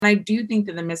And I do think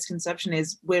that the misconception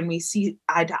is when we see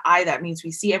eye to eye, that means we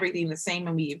see everything the same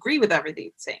and we agree with everything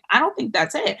the same. I don't think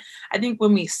that's it. I think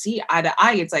when we see eye to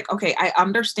eye, it's like, okay, I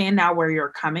understand now where you're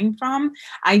coming from.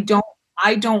 I don't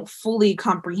I don't fully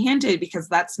comprehend it because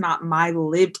that's not my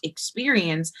lived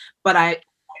experience, but I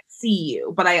see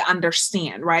you, but I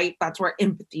understand, right? That's where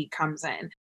empathy comes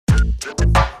in.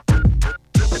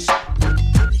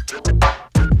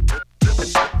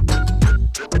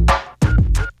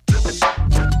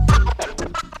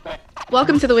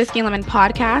 Welcome to the Whiskey and Lemon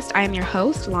podcast. I am your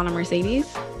host, Lana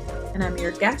Mercedes. And I'm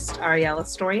your guest, Ariel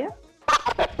Astoria.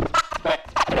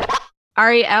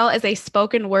 Ariel is a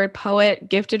spoken word poet,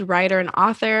 gifted writer and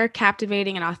author,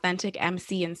 captivating and authentic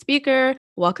MC and speaker.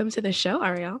 Welcome to the show,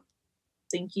 Ariel.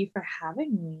 Thank you for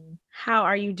having me. How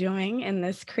are you doing in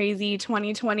this crazy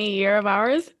 2020 year of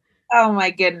ours? Oh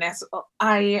my goodness.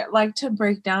 I like to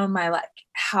break down my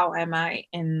how am I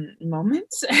in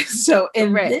moments. So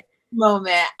in this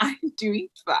moment, I'm doing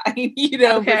fine,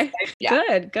 Okay.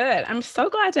 Good. I'm so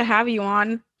glad to have you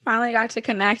on. Finally got to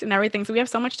connect and everything. So we have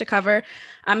so much to cover.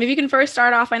 If you can first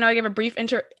start off, I know I gave a brief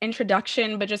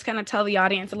introduction, but just kind of tell the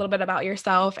audience a little bit about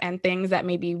yourself and things that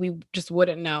maybe we just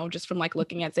wouldn't know just from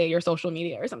looking at, say, your social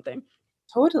media or something.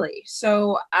 Totally.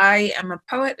 So I am a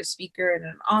poet, a speaker, and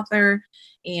an author,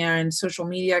 and social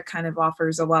media kind of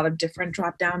offers a lot of different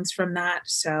drop downs from that.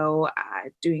 So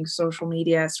doing social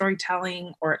media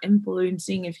storytelling or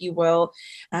influencing, if you will,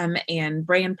 and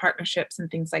brand partnerships and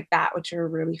things like that, which are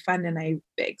really fun and I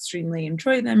extremely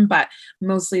enjoy them. But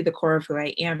mostly the core of who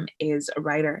I am is a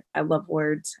writer. I love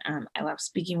words. I love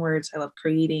speaking words. I love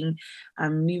creating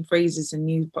new phrases and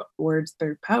new words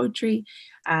through poetry.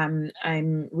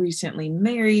 I'm recently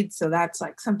married, so that's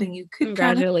something you could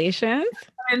congratulations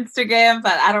on Instagram,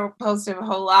 but I don't post it a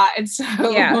whole lot, and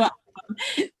so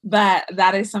but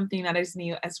that is something that is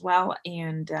new as well.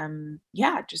 And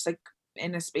just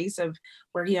in a space of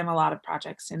working on a lot of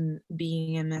projects and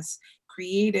being in this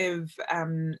creative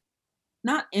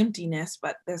not emptiness,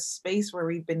 but this space where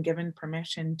we've been given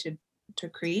permission to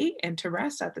create and to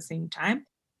rest at the same time.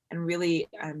 And really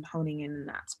I'm honing in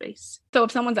that space. So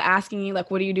if someone's asking you,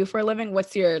 what do you do for a living?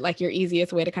 What's your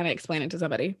easiest way to kind of explain it to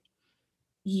somebody?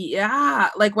 Yeah.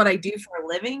 What I do for a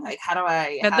living? How do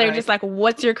I... They're just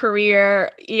what's your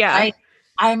career? Yeah.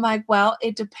 I'm well,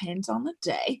 it depends on the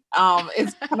day.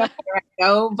 It's kind of where I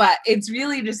go, but it's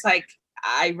really just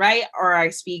I write or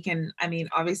I speak, and I mean,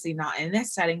 obviously not in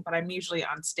this setting, but I'm usually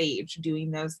on stage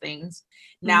doing those things.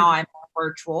 Now I'm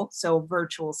virtual, so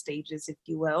virtual stages, if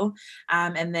you will.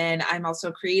 And then I'm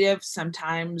also creative.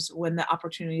 Sometimes when the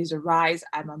opportunities arise,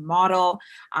 I'm a model.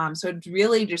 So it's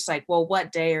really just well,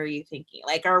 what day are you thinking?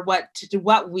 Or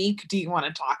what week do you want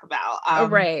to talk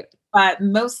about? Right. But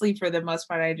mostly, for the most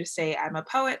part, I just say I'm a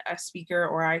poet, a speaker,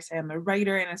 or I say I'm a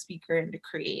writer and a speaker and a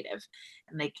creative,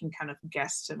 and they can kind of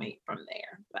guesstimate from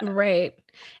there. But. Right.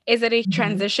 Is it a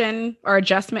transition or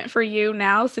adjustment for you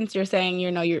now, since you're saying,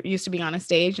 you're used to being on a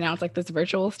stage, now it's this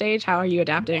virtual stage? How are you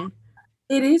adapting?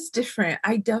 It is different.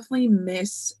 I definitely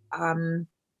miss, I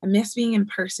miss being in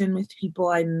person with people.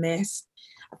 I miss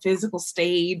a physical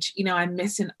stage. I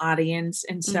miss an audience.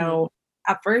 And so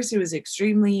at first it was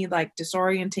extremely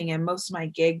disorienting, and most of my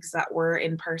gigs that were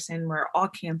in person were all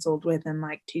canceled within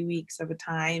 2 weeks of a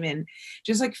time, and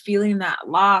just feeling that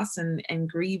loss and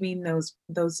grieving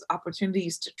those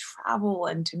opportunities to travel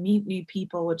and to meet new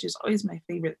people, which is always my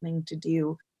favorite thing to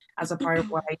do as a part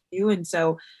of what I do. And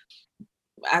so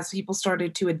as people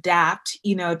started to adapt,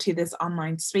 to this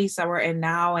online space that we're in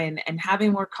now, and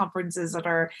having more conferences that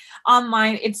are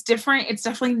online, it's different. It's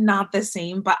definitely not the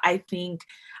same, but I think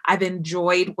I've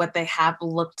enjoyed what they have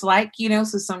looked like, so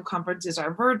some conferences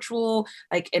are virtual,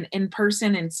 and in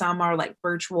person, and some are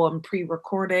virtual and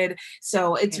pre-recorded.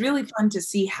 So it's really fun to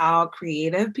see how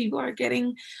creative people are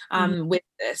getting with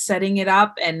setting it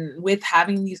up, and with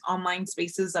having these online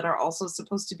spaces that are also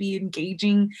supposed to be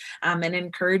engaging and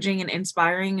encouraging and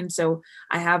inspiring. And so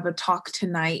I have a talk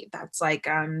tonight that's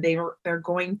they're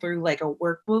going through a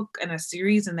workbook and a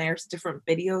series, and there's different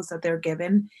videos that they're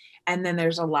given, and then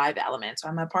there's a live element. So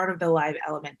I'm a part of the live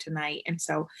element tonight. And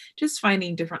so just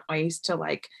finding different ways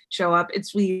to show up.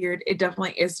 It's weird. It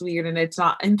definitely is weird, and it's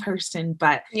not in person,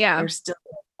 but there's still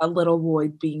a little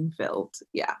void being filled.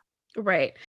 Yeah.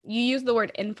 Right. You use the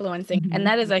word influencing, and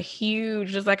that is a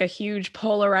huge, just a huge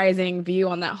polarizing view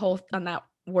on that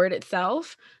word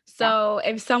itself. So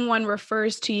if someone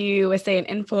refers to you as, say, an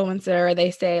influencer,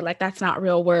 they say that's not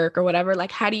real work or whatever,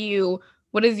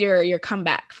 what is your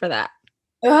comeback for that?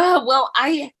 Well,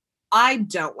 I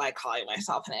don't like calling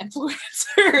myself an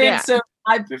influencer. And so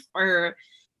I prefer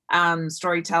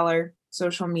storyteller.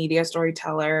 social media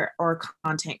storyteller or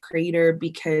content creator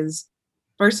because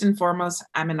first and foremost,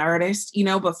 I'm an artist,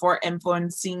 before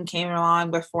influencing came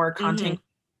along, before content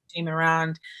Mhm. came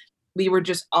around, we were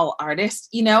just all artists,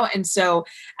 and so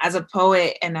as a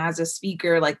poet and as a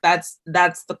speaker, like that's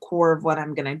the core of what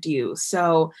I'm gonna do.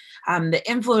 So the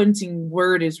influencing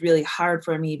word is really hard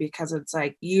for me because it's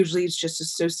like usually it's just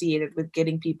associated with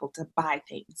getting people to buy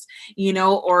things,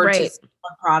 or to Right. sell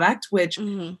a product, which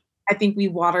Mhm. I think we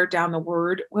water down the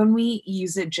word when we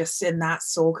use it just in that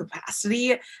sole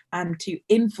capacity. To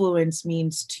influence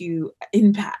means to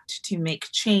impact, to make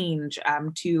change,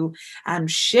 to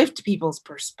shift people's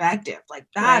perspective. Like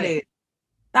Right.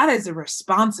 that is a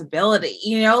responsibility,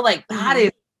 like that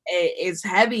Mhm. is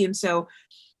heavy. And so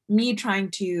me trying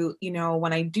to,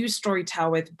 when I do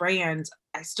storytell with brands,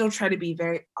 I still try to be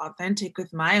very authentic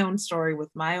with my own story, with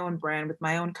my own brand, with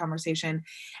my own conversation,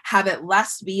 have it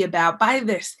less be about buy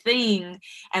this thing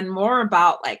and more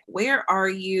about like, where are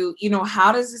you?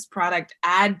 How does this product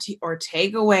add to or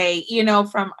take away,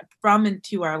 from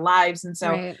into our lives? And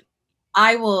so Right.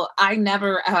 I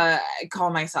never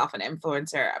call myself an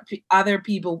influencer. Other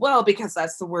people will because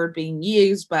that's the word being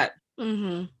used, but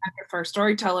Mhm. I prefer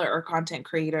storyteller or content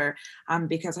creator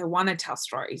because I want to tell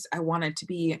stories. I want it to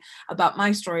be about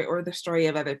my story or the story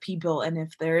of other people. And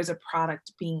if there is a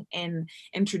product being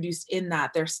introduced in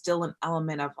that, there's still an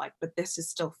element of like, but this is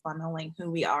still funneling who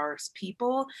we are as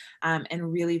people, and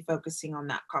really focusing on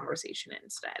that conversation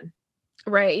instead.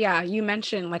 Right, yeah, you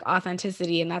mentioned, like,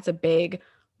 authenticity, and that's a big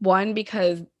one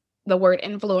because the word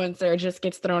influencer just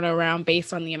gets thrown around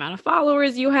based on the amount of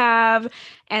followers you have,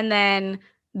 and then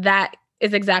that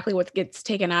is exactly what gets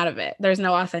taken out of it. There's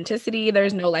no authenticity,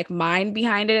 there's no, like, mind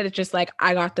behind it, it's just like,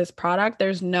 "I got this product."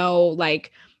 There's no,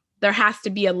 like there has to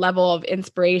be a level of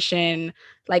inspiration,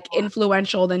 like,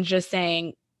 influential than just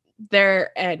saying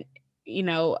they're an you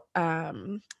know,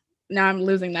 now I'm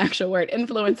losing the actual word,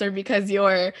 influencer because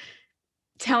you're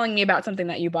telling me about something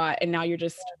that you bought and now you're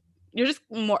just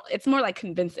more it's more like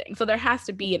convincing. So there has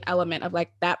to be an element of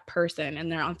like that person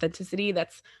and their authenticity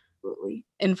that's Absolutely.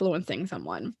 influencing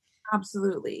someone.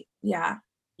 Absolutely. Yeah.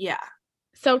 Yeah.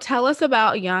 So tell us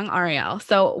about young Ariel.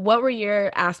 So what were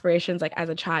your aspirations like as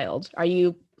a child? Are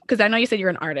you because I know you said you're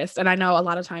an artist and I know a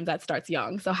lot of times that starts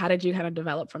young. So how did you kind of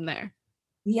develop from there?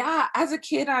 Yeah, as a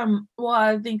kid, well,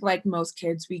 I think like most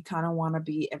kids, we kind of want to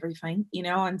be everything,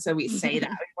 and so we say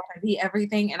that we want to be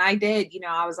everything. And I did,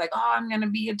 I was like, oh, I'm gonna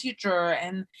be a teacher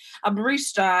and a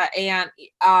barista and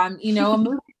a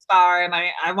movie star, and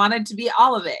I wanted to be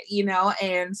all of it,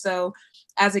 And so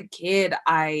as a kid,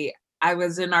 I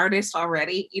was an artist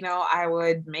already, I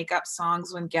would make up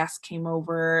songs when guests came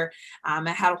over. I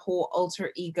had a whole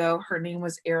alter ego. Her name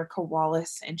was Erica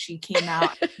Wallace, and she came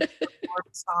out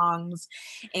songs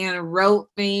and wrote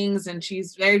things, and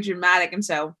she's very dramatic, and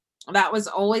so that was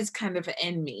always kind of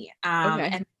in me.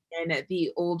 Okay. And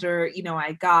the older,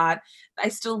 I got, I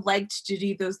still liked to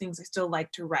do those things. I still like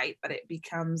to write, but it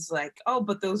becomes like, oh,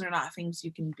 but those are not things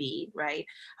you can be, right?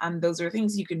 Those are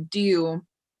things you can do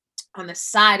on the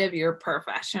side of your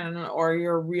profession or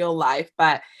your real life,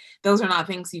 but those are not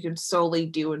things you can solely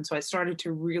do. And so I started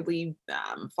to really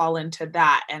fall into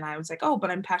that. And I was like, oh, but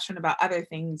I'm passionate about other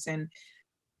things. And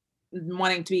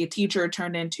wanting to be a teacher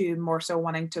turned into more so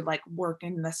wanting to like work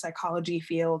in the psychology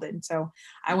field. And so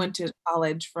I Mm. went to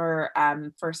college for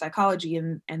psychology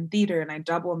and theater, and I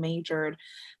double majored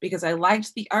because I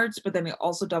liked the arts, but then I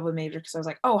also double majored because I was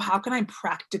like, oh, how can I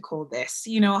practical this,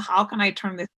 how can I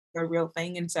turn this into a real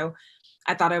thing? And so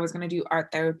I thought I was going to do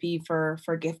art therapy for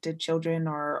gifted children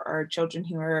or children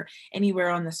who are anywhere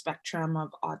on the spectrum of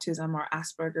autism or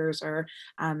Asperger's or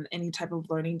any type of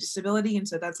learning disability. And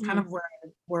so that's kind Mhm. of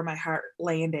where my heart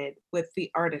landed with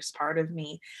the artist part of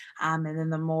me. And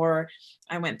then the more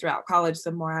I went throughout college,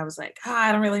 the more I was like,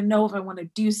 I don't really know if I want to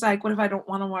do psych. What if I don't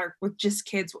want to work with just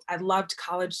kids? I loved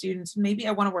college students. Maybe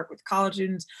I want to work with college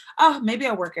students. Oh, maybe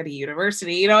I'll work at a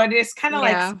university. It just kind of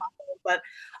like, Yeah. but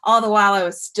all the while I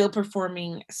was still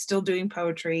performing, still doing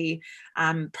poetry,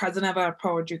 president of a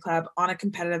poetry club on a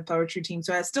competitive poetry team.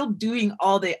 So I was still doing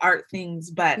all the art things,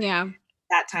 but Yeah.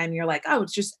 that time you're like, oh,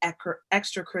 it's just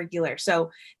extracurricular.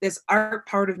 So this art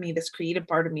part of me, this creative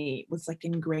part of me was like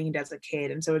ingrained as a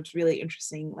kid. And so it's really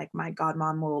interesting. Like my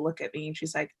godmom will look at me and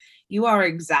she's like, you are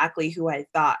exactly who I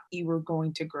thought you were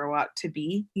going to grow up to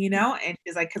be, And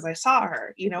she's like, because I saw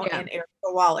her, Yeah. and Erica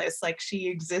Wallace, like she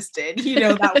existed,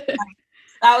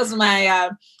 that was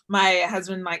my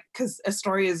husband, because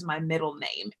Astoria is my middle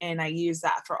name, and I use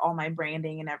that for all my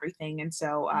branding and everything. And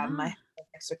so my Ah.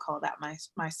 used to call that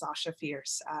my Sasha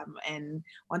Fierce. And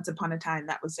once upon a time,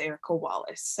 that was Erica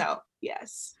Wallace. So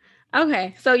yes.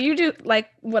 Okay. So you do like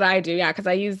what I do. Yeah. Cause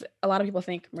I use, a lot of people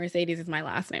think Mercedes is my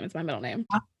last name. It's my middle name.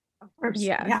 Of course.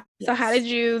 Yeah. Yeah. So how did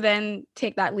Yes. you then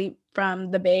take that leap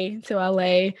from the Bay to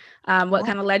LA? What Yeah.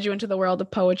 kind of led you into the world of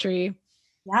poetry?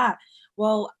 Yeah.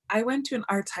 Well, I went to an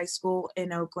arts high school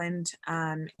in Oakland,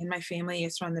 and my family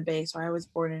is from the Bay, so I was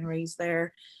born and raised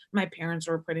there. My parents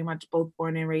were pretty much both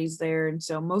born and raised there, and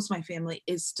so most of my family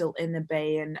is still in the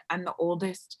Bay, and I'm the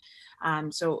oldest.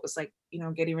 So it was like,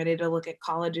 getting ready to look at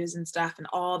colleges and stuff, and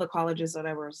all the colleges that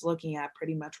I was looking at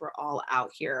pretty much were all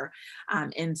out here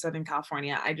in Southern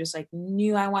California. I just like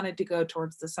knew I wanted to go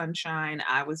towards the sunshine.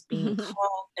 I was being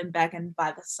called and beckoned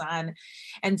by the sun.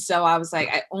 And so I was like,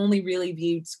 I only really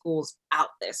viewed schools out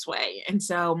this way. And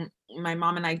so my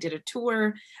mom and I did a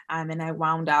tour, and I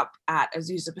wound up at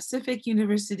Azusa Pacific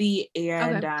University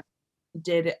and Okay.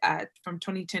 did from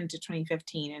 2010 to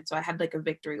 2015. And so I had like a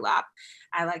victory lap,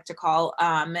 I like to call.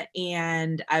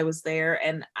 And I was there,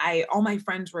 and all my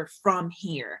friends were from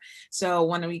here. So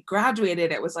when we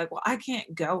graduated, it was like, well, I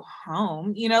can't go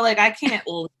home, like I can't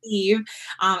leave.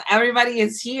 Everybody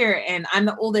is here, and I'm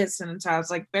the oldest. And so I was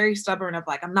like very stubborn of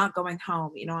like, I'm not going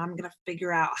home, I'm going to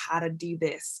figure out how to do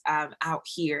this out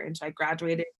here. And so I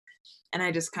graduated, and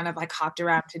I just kind of like hopped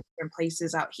around to different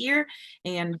places out here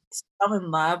and fell in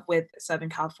love with Southern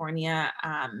California,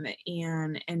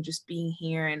 and just being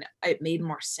here. And it made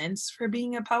more sense for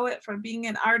being a poet, for being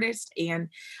an artist. And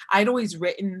I'd always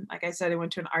written, like I said, I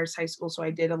went to an arts high school, so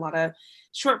I did a lot of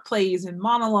short plays and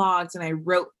monologues, and I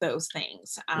wrote those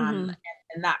things. Hmm.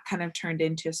 And that kind of turned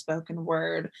into spoken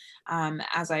word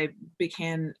as I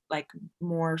began like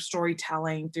more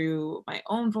storytelling through my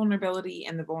own vulnerability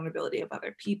and the vulnerability of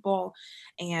other people.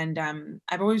 And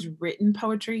I've always written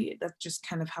poetry. That's just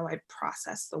kind of how I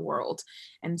process the world.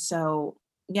 And so,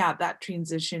 yeah, that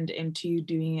transitioned into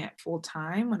doing it full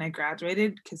time when I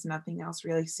graduated because nothing else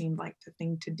really seemed like the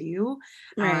thing to do.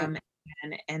 Right. Um,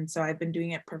 and so I've been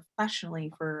doing it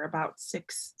professionally for about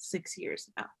six years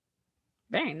now.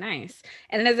 Very nice.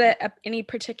 And is it any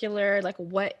particular, like,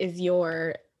 is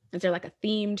there like a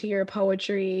theme to your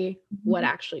poetry? What Mhm.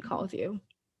 actually calls you?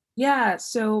 Yeah,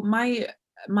 so my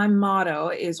motto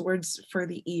is words not for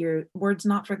the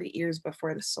ears but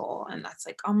for the soul, and that's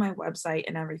like on my website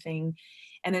and everything.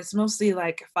 And it's mostly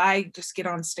like if I just get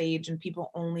on stage and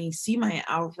people only see my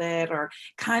outfit or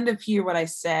kind of hear what I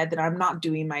said, that I'm not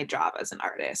doing my job as an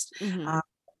artist. Hmm. Um,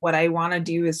 what I want to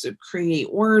do is to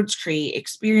create words, create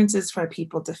experiences for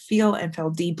people to feel and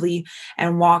feel deeply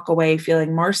and walk away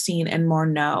feeling more seen and more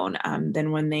known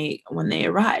than when they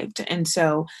arrived. And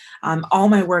so all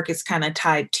my work is kind of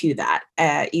tied to that.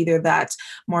 Either that's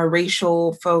more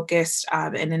racial focused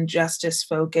and injustice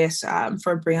focused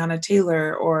for Breonna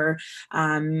Taylor, or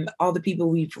all the people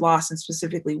we've lost, and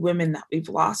specifically women that we've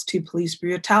lost to police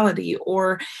brutality,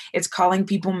 or it's calling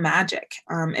people magic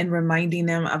and reminding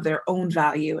them of their own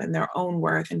value and their own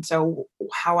worth. And so,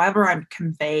 however, I'm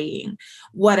conveying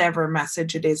whatever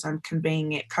message it is I'm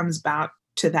conveying, it comes back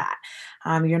to that.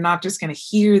 You're not just going to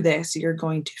hear this, you're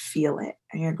going to feel it,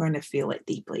 and you're going to feel it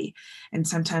deeply. And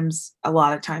sometimes, a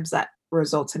lot of times, that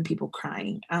results in people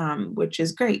crying, which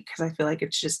is great because I feel like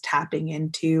it's just tapping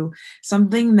into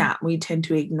something that we tend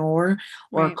to ignore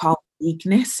or Right. call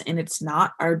weakness, and it's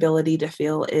not. Our ability to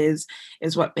feel is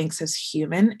what makes us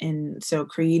human. And so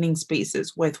creating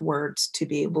spaces with words to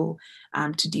be able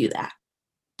to do that.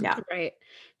 Yeah. Right.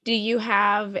 Do you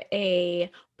have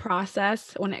a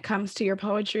process when it comes to your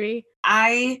poetry?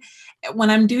 I When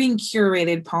I'm doing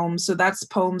curated poems, so that's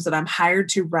poems that I'm hired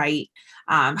to write,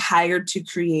 hired to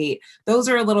create. Those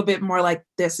are a little bit more like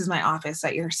this is my office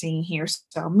that you're seeing here.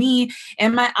 So me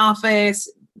in my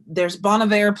office, there's Bon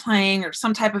Iver playing or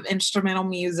some type of instrumental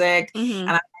music, Hmm. and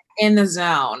I'm in the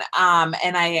zone.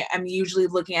 And I am usually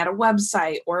looking at a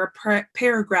website or a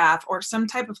paragraph or some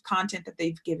type of content that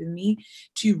they've given me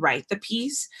to write the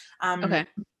piece. Um, Okay.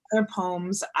 Other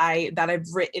poems that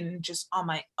I've written just on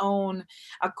my own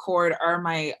accord are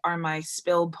my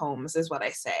spill poems, is what I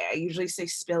say. I usually say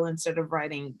spill instead of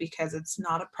writing because it's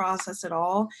not a process at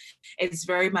all. It's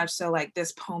very much so like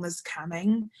this poem is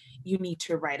coming, you need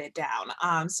to write it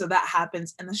down. So that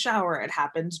happens in the shower, it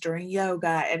happens during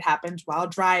yoga, it happens while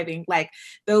driving. Like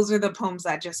those are the poems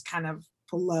that just kind of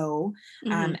flow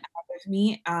Hmm. out of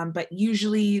me. But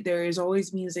usually there is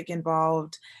always music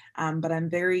involved. But I'm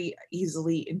very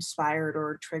easily inspired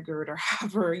or triggered, or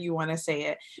however you want to say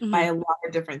it, by Hmm. a lot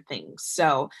of different things.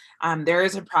 So there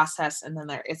is a process, and then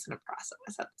there isn't a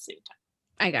process at the same time.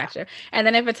 I gotcha. And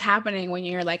then if it's happening when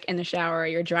you're like in the shower or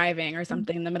you're driving or Mhm.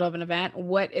 something in the middle of an event,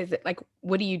 what is it like?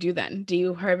 What do you do then? Do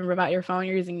you remember about your phone?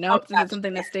 You're using Oh notes? Is my it gosh,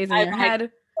 something that yes. stays in your head?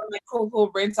 I'm like,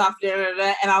 cool, rinse off, da, da,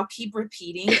 da, and I'll keep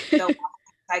repeating the lines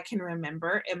I can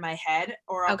remember in my head,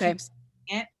 or I'll Okay. keep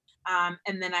saying it.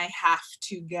 And then I have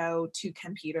to go to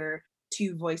computer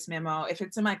to voice memo. If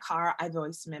it's in my car, I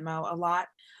voice memo a lot.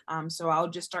 So I'll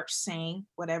just start saying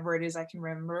whatever it is I can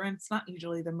remember. And it's not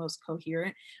usually the most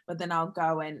coherent, but then I'll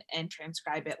go and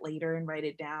transcribe it later and write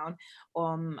it down.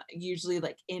 Usually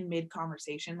like in mid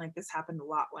conversation. Like this happened a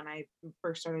lot when I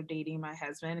first started dating my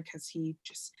husband, because he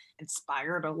just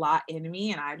inspired a lot in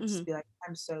me, and I'd Hmm. just be like,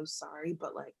 I'm so sorry,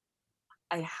 but like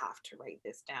I have to write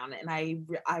this down, and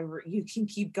you can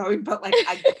keep going, but like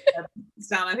I gotta put this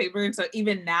down on paper. And so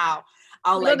even now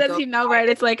I'll Little like does go he know, right?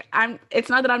 It's like it's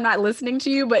not that I'm not listening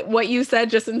to you, but what you said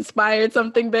just inspired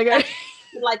something bigger.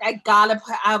 like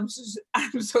I'm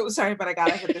so sorry, but I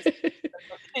gotta put this.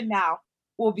 And now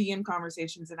we'll be in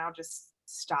conversations and I'll just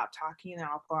stop talking and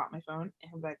I'll pull out my phone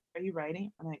and I'm like, "Are you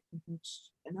writing?" I'm like, "Mhm."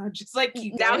 And I'll just like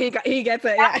keep Now going. he gets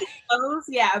it. Now Yeah. he knows,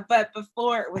 yeah. But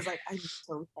before it was like, "I'm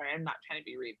so sorry. I'm not trying to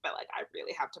be rude, but like I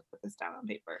really have to put this down on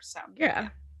paper." So Yeah. yeah.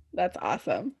 That's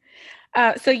awesome.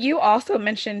 So you also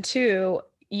mentioned too,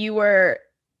 you were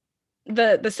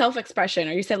the self-expression,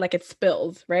 or you said like it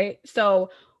spills, right?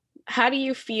 So how do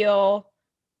you feel,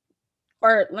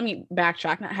 or let me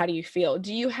backtrack, not how do you feel?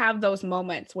 Do you have those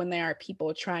moments when there are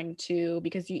people trying to,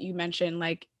 because you mentioned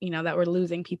like, that we're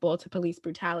losing people to police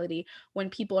brutality, when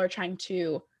people are trying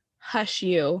to hush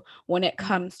you when it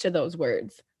comes to those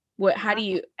words? How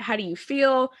Yeah. do you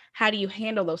feel? How do you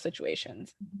handle those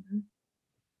situations? Mhm.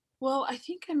 Well, I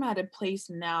think I'm at a place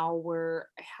now where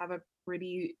I have a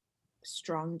pretty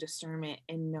strong discernment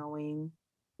in knowing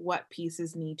what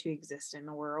pieces need to exist in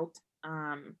the world.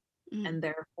 Mhm. And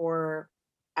therefore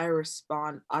I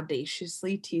respond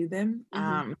audaciously to them.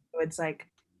 Mhm. So it's like,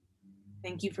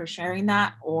 thank you for sharing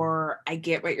that, or I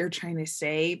get what you're trying to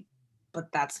say,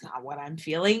 but that's not what I'm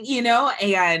feeling,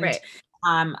 And Right.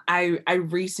 I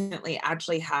recently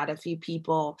actually had a few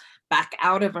people back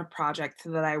out of a project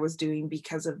that I was doing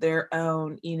because of their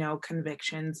own,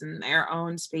 convictions and their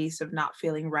own space of not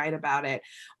feeling right about it,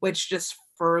 which just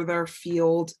further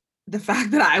fueled the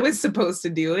fact that I was supposed to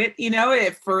do it,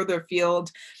 it further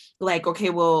fueled like, okay,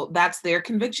 well, that's their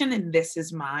conviction and this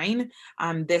is mine.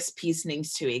 This piece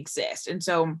needs to exist. And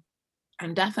so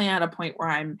I'm definitely at a point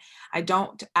where I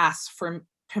don't ask for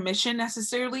permission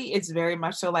necessarily. It's very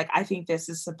much so like I think this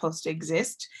is supposed to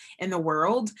exist in the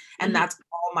world, and Mhm. that's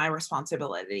all my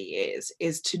responsibility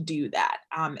is to do that.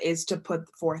 Is to put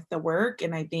forth the work.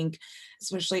 And I think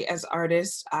especially as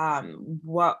artists,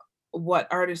 what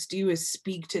artists do is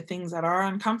speak to things that are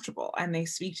uncomfortable, and they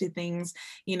speak to things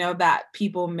that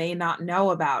people may not know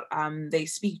about. They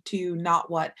speak to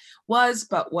not what was,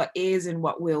 but what is and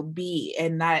what will be,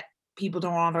 and that people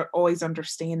don't always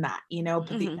understand that,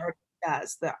 but the Mhm. artist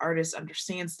does. The artist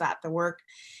understands that the work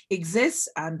exists,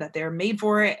 that they're made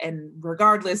for it, and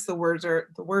regardless,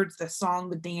 the song,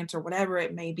 the dance, or whatever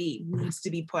it may be, needs to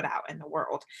be put out in the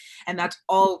world. And that's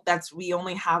all. That's we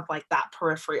only have like that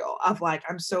peripheral of like,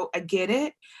 I get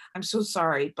it. I'm so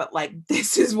sorry, but like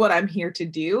this is what I'm here to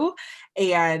do,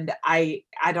 and I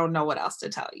don't know what else to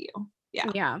tell you.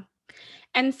 Yeah. Yeah.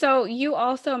 And so you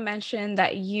also mentioned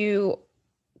that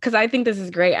because I think this is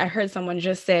great. I heard someone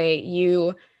just say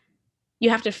you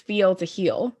have to feel to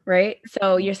heal, right?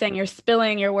 So you're saying you're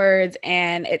spilling your words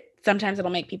and sometimes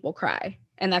it'll make people cry.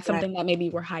 And that's Right. something that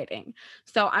maybe we're hiding.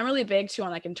 So I'm really big too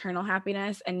on like internal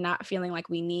happiness and not feeling like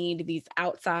we need these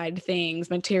outside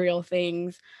things, material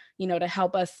things, to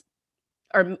help us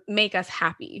or make us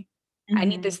happy. I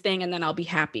need Mhm. this thing and then I'll be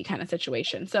happy kind of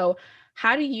situation. So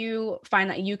how do you find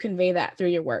that you convey that through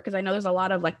your work? Because I know there's a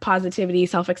lot of like positivity,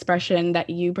 self-expression that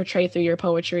you portray through your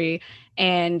poetry.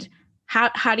 And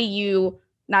how do you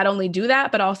not only do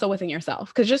that, but also within yourself?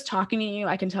 Because just talking to you,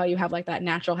 I can tell you have like that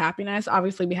natural happiness.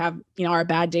 Obviously, we have, our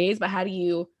bad days, but how do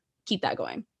you keep that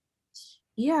going?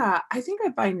 Yeah, I think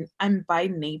I'm by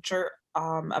nature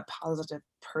a positive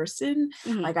person.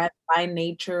 Hmm. Like I by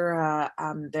nature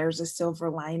there's a silver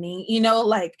lining.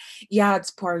 Like yeah,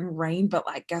 it's pouring rain, but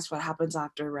like guess what happens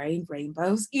after rain?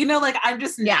 Rainbows. Like I'm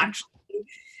just Yeah. naturally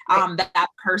Right. that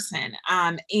person.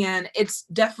 And it's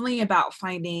definitely about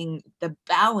finding the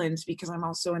balance, because I'm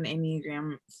also an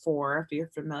Enneagram 4, if you're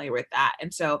familiar with that.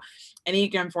 And so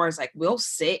Enneagram 4 is like we'll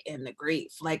sit in the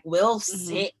grief, like we'll Hmm.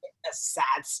 sit in the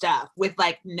sad stuff with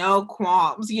like no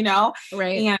qualms.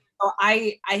 Right. And So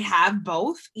I have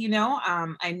both,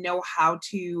 I know how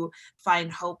to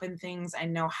find hope in things. I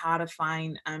know how to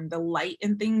find the light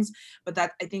in things, but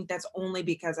that I think that's only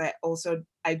because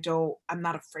I'm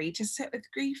not afraid to sit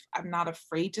with grief. I'm not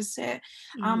afraid to sit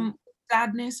Mhm. with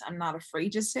sadness. I'm not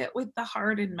afraid to sit with the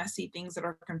hard and messy things that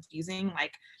are confusing.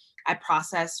 Like I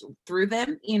process through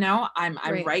them, I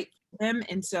Right. write them.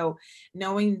 And so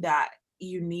knowing that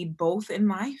you need both in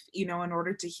life, in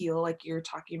order to heal, like you're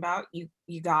talking about, you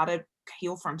gotta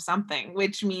heal from something,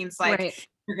 which means like Right.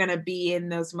 you're gonna be in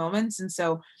those moments. And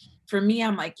so for me,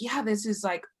 I'm like, yeah, this is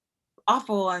like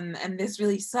awful and this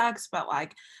really sucks, but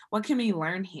like what can we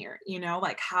learn here?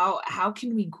 Like how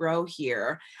can we grow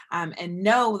here? And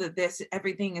know that this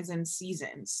everything is in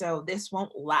season. So this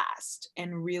won't last.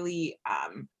 And really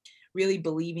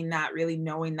believing that, really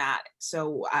knowing that.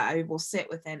 So I will sit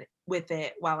with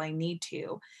it while I need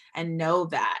to, and know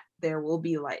that there will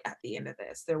be light at the end of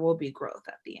this. There will be growth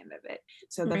at the end of it.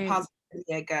 So the Right.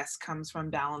 positivity, I guess, comes from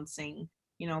balancing,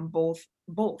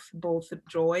 both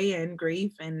joy and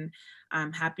grief, and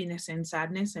happiness and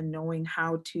sadness, and knowing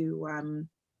how to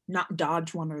not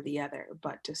dodge one or the other,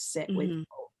 but to sit with Mhm.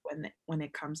 both when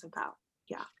it comes about.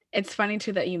 Yeah. It's funny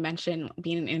too that you mentioned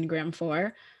being an Enneagram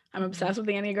 4. I'm Mhm. obsessed with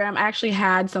the Enneagram. I actually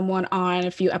had someone on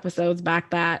a few episodes back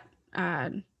that uh,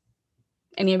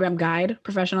 Enneagram guide,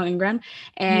 professional Enneagram, Mhm.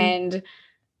 and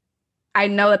I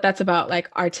know that that's about like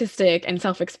artistic and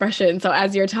self-expression. So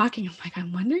as you're talking, I'm like,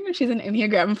 I'm wondering if she's an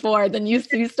Enneagram 4. Then you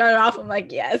started off, I'm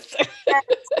like, yes. Yes,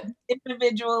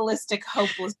 individualistic,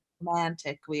 hopeless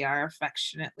romantic, we are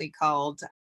affectionately called.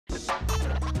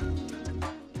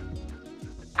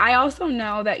 I also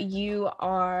know that you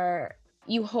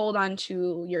hold on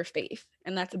to your faith,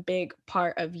 and that's a big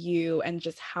part of you and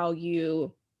just how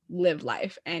you live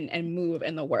life and move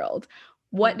in the world.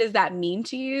 What Yeah. does that mean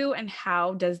to you, and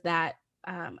how does that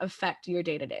affect your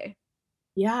day to day?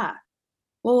 Yeah.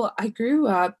 Well, I grew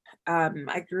up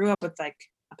with, like,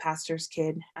 a pastor's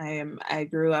kid. I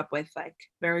grew up with, like,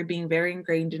 being very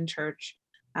ingrained in church,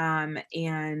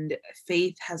 and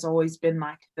faith has always been,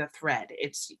 like, the thread.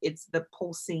 It's the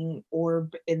pulsing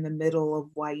orb in the middle of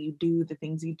why you do the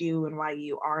things you do and why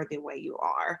you are the way you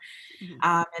are.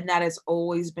 Mhm. And that has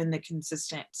always been the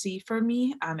consistency for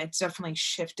me. It's definitely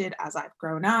shifted as I've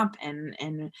grown up,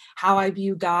 and how I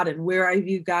view God and where I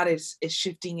view God is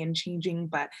shifting and changing,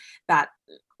 but that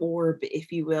orb,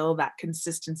 if you will, that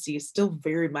consistency is still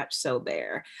very much so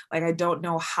there. Like I don't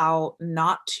know how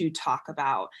not to talk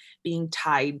about being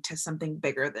tied to something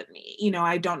bigger than me.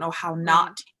 I don't know how Right.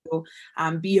 not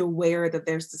to be aware that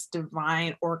there's this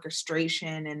divine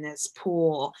orchestration in this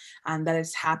pool that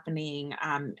is happening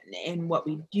in what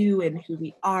we do and who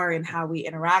we are and how we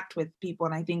interact with people.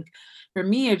 And I think for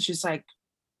me, it's just like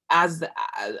as an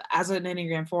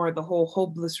Enneagram 4, the whole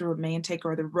hopeless romantic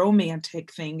or the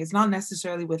romantic thing is not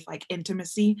necessarily with like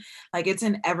intimacy, like it's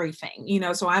in everything,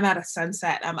 So I'm at a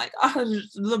sunset, I'm like, oh,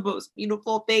 this is the most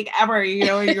beautiful thing ever,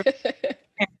 and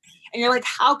you're like,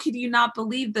 how could you not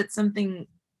believe that something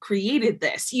created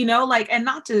this, like, and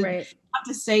Right. not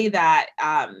to say that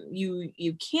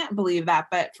you can't believe that,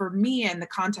 but for me and the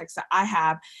context that I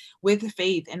have with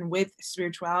faith and with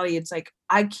spirituality, it's like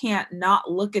I can't not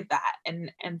look at that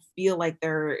and feel like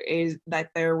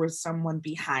there was someone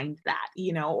behind that,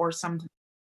 or something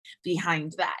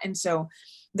behind that. And so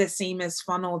the same is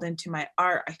funneled into my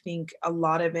art. I think a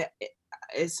lot of it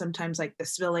is sometimes like the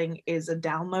spilling is a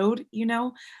download,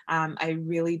 I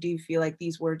really do feel like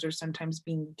these words are sometimes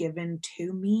being given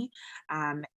to me.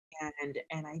 Um,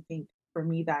 and I think for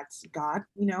me that's God,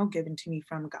 given to me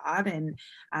from God,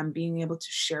 and being able to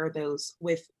share those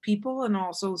with people, and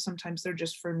also sometimes they're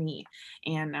just for me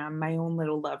and my own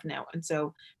little love note. And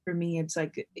so for me, it's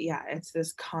like, yeah, it's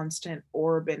this constant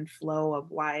orb and flow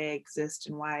of why I exist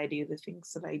and why I do the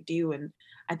things that I do. And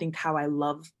I think how I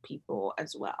love people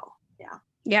as well. Yeah.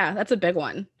 Yeah, that's a big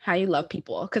one. How you love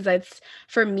people. Because it's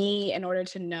for me, in order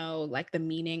to know like the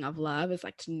meaning of love is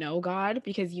like to know God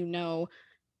because you know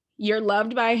you're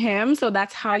loved by him, so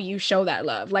that's how you show that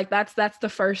love. Like that's the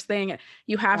first thing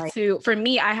you have Right. to for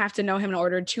me, I have to know him in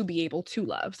order to be able to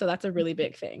love. So that's a really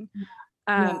big thing.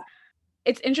 Yeah. Um,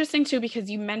 it's interesting too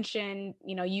because you mentioned,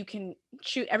 you can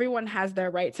choose everyone has their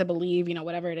right to believe,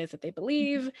 whatever it is that they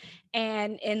believe.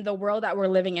 And in the world that we're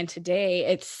living in today,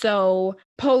 it's so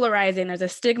polarizing. There's a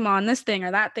stigma on this thing or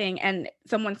that thing, and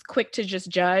someone's quick to just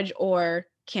judge or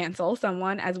cancel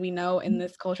someone, as we know in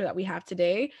this culture that we have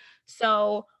today.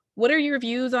 So, what are your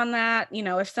views on that?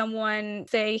 If someone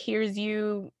say hears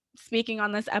you speaking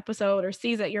on this episode or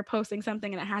sees that you're posting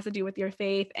something and it has to do with your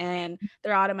faith and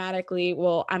they're automatically,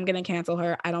 well, I'm going to cancel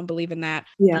her. I don't believe in that.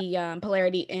 Yeah. The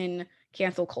polarity in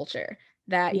cancel culture.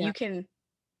 that Yeah. you can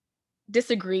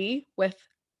disagree with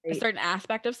a Right. certain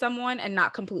aspect of someone and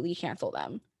not completely cancel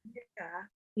them. Yeah.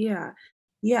 Yeah.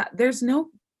 Yeah. There's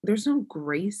no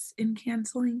grace in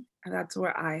canceling. And that's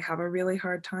where I have a really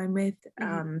hard time with.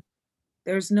 Mhm.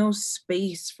 There's no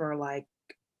space for like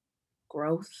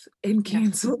growth in Yes.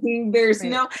 canceling. There's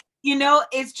Right. no,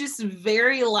 it's just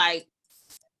very like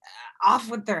off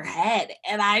with their head.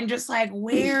 And I'm just like,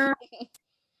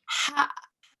 how,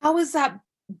 how is that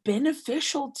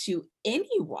beneficial to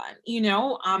anyone?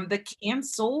 Mhm. The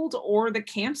canceled or the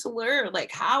canceler?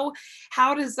 Like how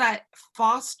does that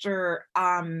foster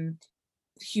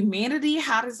humanity?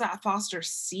 How does that foster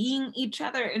seeing each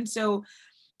other? And so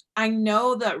I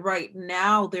know that right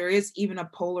now there is even a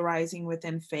polarizing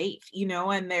within faith,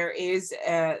 and there is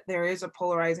a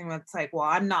polarizing that's like, well,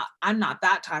 I'm not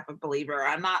that type of believer.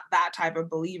 I'm not that type of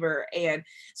believer. And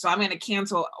so I'm going to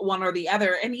cancel one or the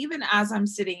other. And even as I'm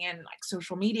sitting in like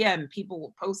social media and people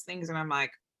will post things and I'm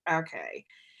like, okay,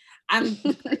 I'm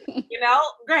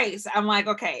grace. I'm like,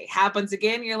 okay, happens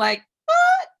again. You're like,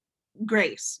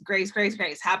 grace, grace, grace,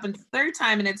 grace happens the third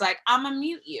time, and it's like, I'm gonna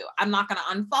mute you. I'm not gonna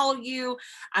unfollow you.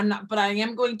 I'm not, but I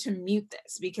am going to mute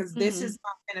this because this Mhm. is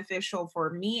not beneficial for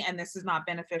me and this is not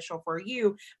beneficial for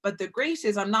you. But the grace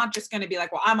is I'm not just gonna be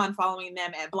like, well, I'm unfollowing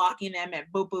them and blocking them and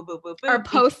boop, boop, boop, boop, Or boop,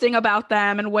 because posting about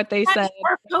them and what they said.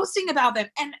 we're posting about them.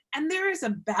 And there is a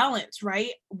balance,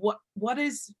 right? What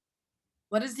is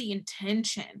the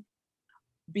intention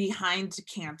behind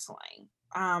canceling?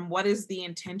 What is the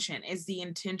intention? Is the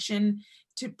intention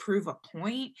to prove a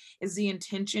point? Is the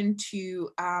intention to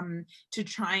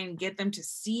try and get them to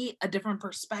see a different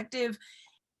perspective?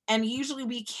 And usually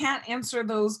we can't answer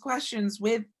those questions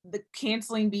with the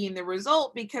canceling being the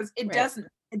result because Right.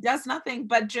 it does nothing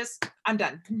but just I'm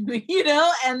done.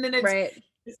 And then Right.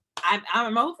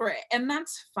 I'm over it. And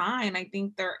that's fine. I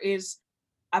think there is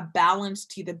a balance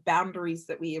to the boundaries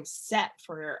that we have set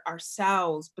for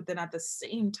ourselves, but then at the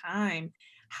same time,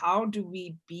 how do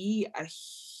we be a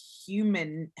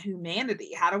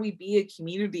humanity? How do we be a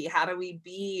community? How do we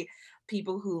be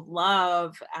people who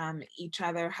love each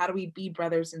other? How do we be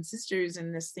brothers and sisters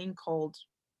in this thing called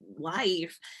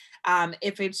life?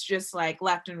 If it's just like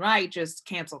left and right, just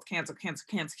cancel, cancel, cancel,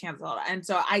 cancel, cancel. And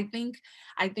so I think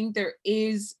there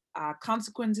is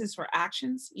consequences for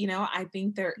actions. I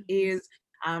think there Mhm. is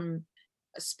um,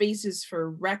 spaces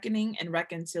for reckoning and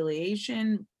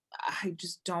reconciliation. I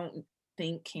just don't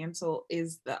think cancel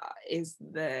is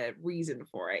the reason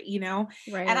for it. And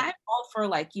Right. I'm all for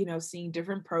like, seeing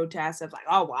different protests of like,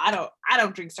 oh well, I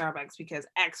don't drink Starbucks because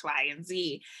X, Y, and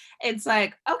Z. It's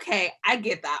like, okay, I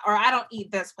get that. Or I don't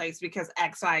eat this place because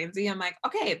X, Y, and Z. I'm like,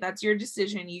 okay, that's your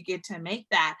decision. You get to make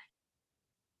that.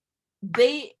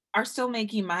 They are still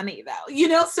making money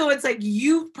though, so it's like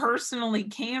you personally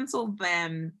canceled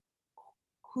them.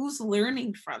 Who's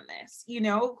learning from this?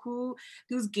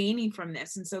 Who's gaining from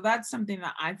this? And so that's something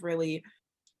that I've really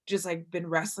just like been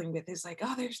wrestling with is like,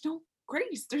 oh, there's no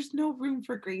grace. There's no room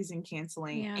for grace in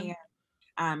canceling. Yeah.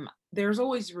 And there's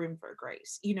always room for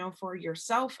grace, for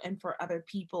yourself and for other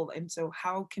people. And so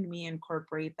how can we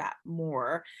incorporate that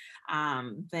more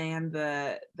than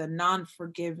the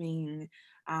non-forgiving,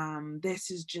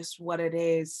 this is just what it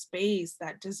is space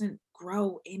that doesn't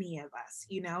grow any of us,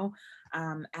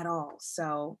 at all.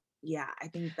 So yeah, I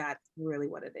think that's really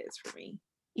what it is for me.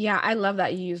 Yeah, I love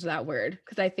that you use that word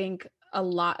because I think a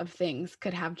lot of things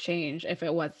could have changed if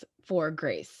it was for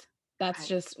grace. That's Right.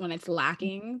 just when it's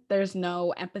lacking. There's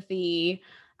no empathy.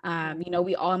 Right.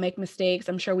 We all make mistakes.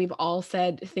 I'm sure we've all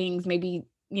said things maybe,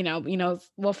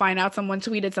 we'll find out someone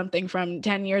tweeted something from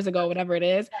 10 years ago, whatever it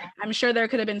is. I'm sure there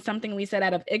could have been something we said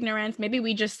out of ignorance. Maybe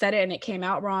we just said it and it came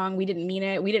out wrong. We didn't mean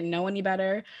it. We didn't know any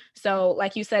better. So,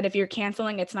 like you said, if you're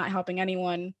canceling, it's not helping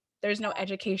anyone. There's no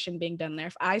education being done there.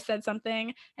 If I said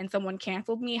something and someone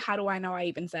canceled me, how do I know I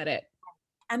even said it?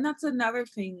 And that's another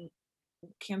thing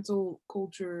cancel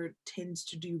culture tends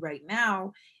to do right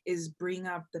now is bring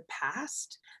up the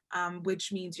past,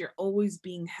 which means you're always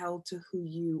being held to who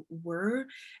you were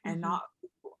and Mhm. not who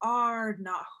you are,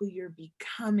 not who you're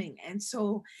becoming. And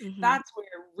so Mhm. that's where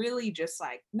really just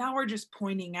like now we're just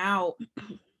pointing out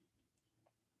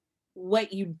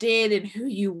what you did and who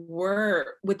you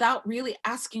were without really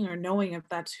asking or knowing if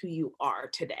that's who you are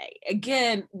today.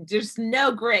 Again, there's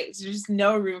no grace, there's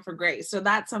no room for grace. So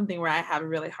that's something where I have a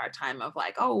really hard time of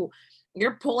like, oh,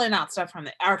 you're pulling out stuff from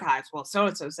the archives. Well, so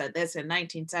and so said this in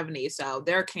 1970, so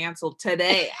they're canceled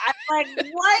today. I'm like,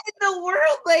 what in the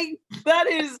world? Like, that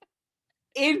is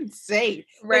insane.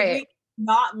 Like, Right. we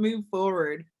not move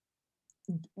forward.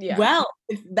 Yeah. Well,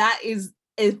 if that is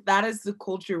the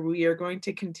culture we are going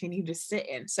to continue to sit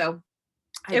in. So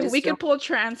I If we just could don't. pull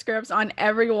transcripts on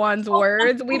everyone's Oh my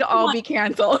words, we'd all God. be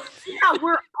canceled. Yeah,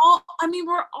 we're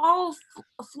all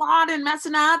flawed and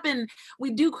messing up, and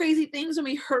we do crazy things, and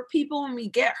we hurt people, and we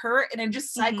get hurt, and it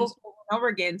just Mhm. cycles over and over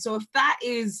again. So if that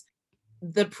is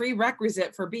the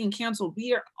prerequisite for being canceled,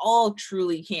 we are all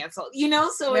truly canceled,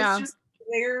 So it's Yeah. just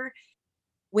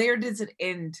where does it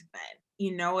end then?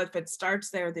 If it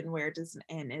starts there, then where does it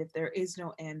end? And if there is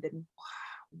no end, then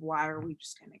why are we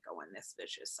just going to go in this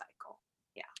vicious cycle?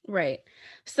 Yeah. Right.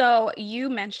 So you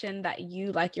mentioned that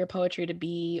you like your poetry to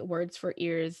be words for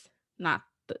ears,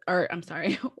 or I'm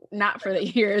sorry, not for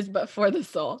the ears, but for the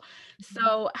soul. Mhm.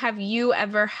 So have you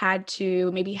ever had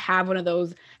to maybe have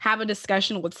a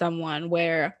discussion with someone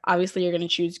where obviously you're going to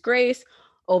choose grace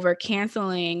over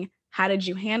canceling? How did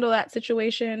you handle that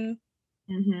situation?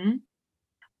 Mhm.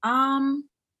 Um,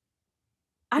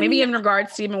 I Maybe mean, in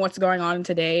regards to even what's going on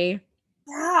today.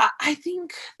 yeah, I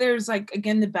think there's like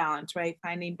again the balance, right?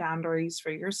 Finding boundaries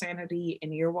for your sanity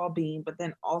and your well-being, but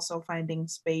then also finding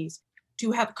space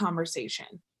to have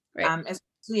conversation. Right.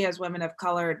 Especially as women of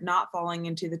color, not falling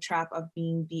into the trap of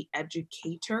being the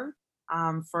educator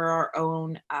for our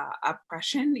own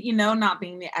oppression, not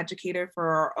being the educator for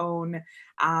our own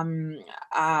um,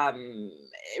 um,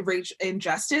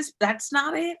 injustice. That's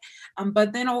not it.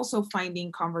 But then also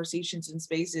finding conversations and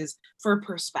spaces for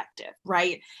perspective,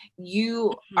 right? You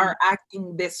Mhm. are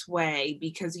acting this way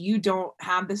because you don't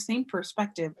have the same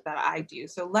perspective that I do.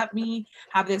 So let me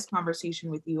have this conversation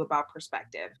with you about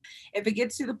perspective. If it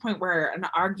gets to the point where an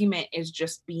argument is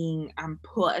just being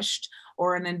pushed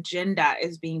or an agenda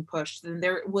is being pushed, then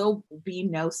there will be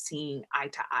no seeing eye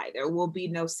to eye. There will be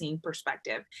no seeing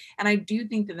perspective. And I do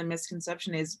think that the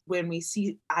misconception is when we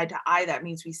see eye to eye, that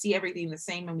means we see everything the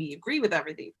same and we agree with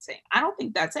everything the same. I don't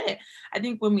think that's it. I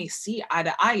think when we see eye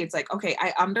to eye, it's like, okay,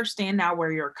 I understand now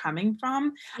where you're coming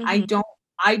from. I Mhm. don't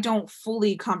I don't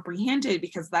fully comprehend it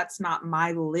because that's not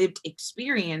my lived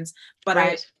experience, but I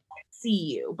Right.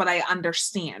 see you, but I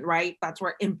understand, right? That's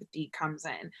where empathy comes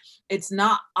in. It's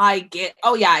not I get,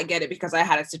 oh yeah, I get it because I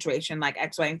had a situation like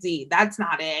X, Y, and Z. That's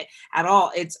not it at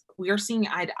all. It's we're seeing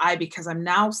eye to eye because I'm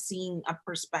now seeing a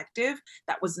perspective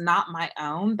that was not my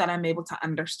own that I'm able to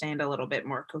understand a little bit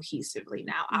more cohesively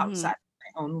now Mhm. outside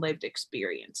my own lived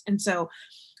experience. And so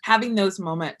having those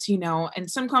moments,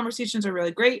 and some conversations are really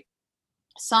great.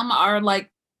 Some are like,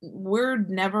 we're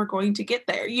never going to get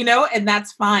there, and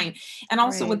that's fine. And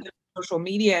also with Right. the social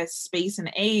media space and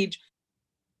age,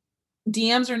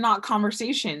 DMs are not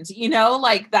conversations,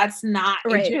 like that's not,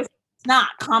 Right. it's not,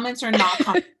 comments are not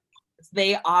comments.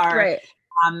 They are Right.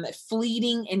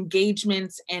 fleeting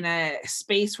engagements in a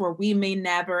space where we may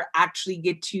never actually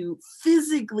get to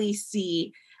physically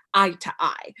see eye to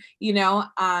eye,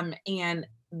 and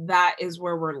that is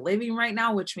where we're living right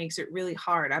now, which makes it really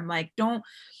hard. I'm like, don't,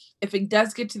 if it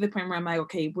does get to the point where I'm like,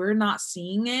 okay, we're not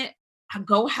seeing it,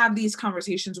 go have these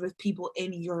conversations with people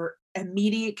in your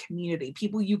immediate community,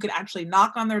 people you could actually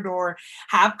knock on their door,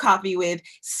 have coffee with,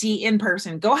 see in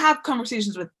person. Go have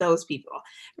conversations with those people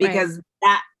Right. because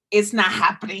that is not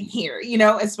happening here,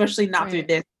 especially not through Right.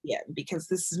 this yet, because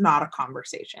this is not a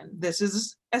conversation. This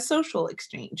is a social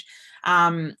exchange.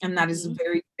 And that is Mhm.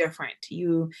 very different.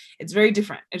 It's very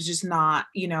different. It's just not,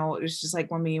 it's just like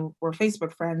when we were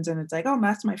Facebook friends and it's like, oh,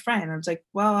 that's my friend. And it's like,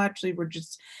 well, actually, we're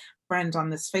just friends on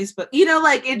this Facebook,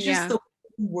 like it's just Yeah. the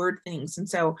word things. And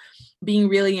so being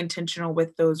really intentional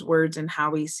with those words and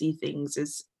how we see things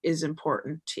is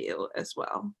important too as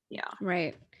well. Yeah.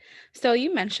 Right. So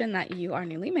you mentioned that you are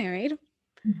newly married,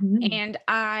 Mhm. and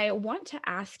I want to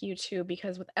ask you too,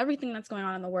 because with everything that's going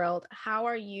on in the world, how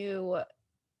are you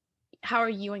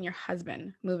and your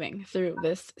husband moving through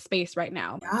this space right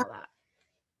now and Yeah. all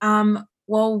that?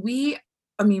 Well, we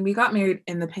got married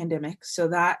in the pandemic, so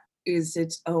that is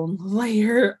its own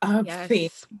layer of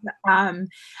things. Yes. Um,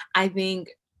 I think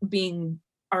being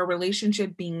our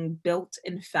relationship being built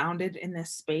and founded in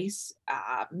this space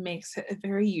makes it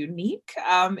very unique.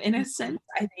 In a Mhm. sense,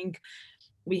 I think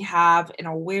we have an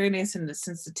awareness and the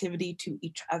sensitivity to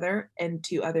each other and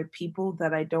to other people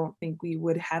that I don't think we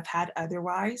would have had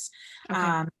otherwise. Okay.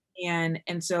 Um,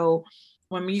 and so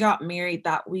when we got married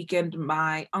that weekend,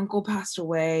 my uncle passed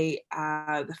away.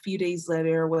 The few days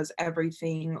later was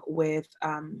everything with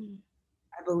Mm.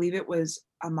 I believe it was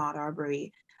Ahmaud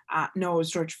Arbery. No, it was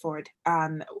George Floyd.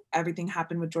 Everything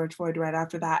happened with George Floyd right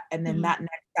after that, and then Mhm. that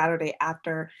next Saturday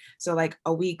after, so like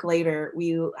a week later,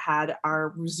 we had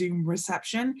our Zoom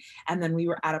reception, and then we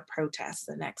were at a protest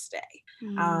the next day.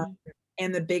 Um, Mm.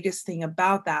 and the biggest thing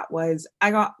about that was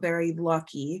I got very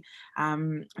lucky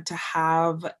to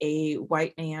have a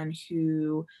white man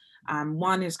who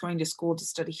One is going to school to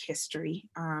study history.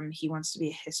 He wants to be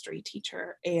a history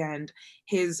teacher, and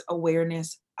his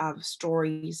awareness of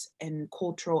stories and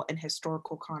cultural and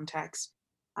historical context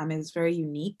is very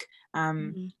unique.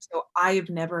 Mhm. So I've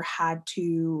never had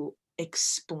to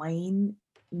explain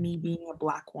me being a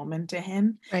Black woman to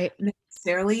him Right.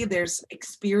 necessarily. There's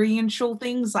experiential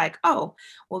things like, oh,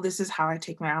 well, this is how I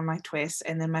take my twists,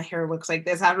 and then my hair looks like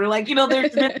this. I really like,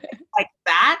 there's been things like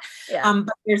that. Yeah.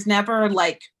 But there's never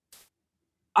like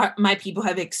my people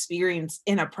have experienced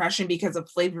in oppression because of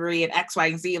slavery and X, Y,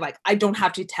 and Z. Like, I don't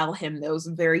have to tell him those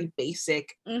very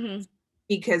basic Mhm.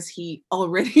 because he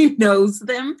already knows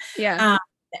them. Yeah. Um,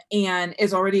 and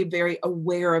is already very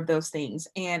aware of those things.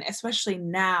 And especially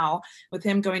now with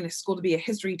him going to school to be a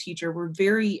history teacher, we're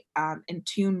very in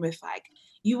tune with like,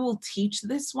 you will teach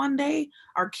this one day.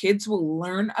 Our kids will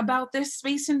learn about this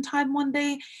space and time one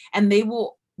day, and they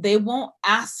won't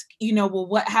ask, well,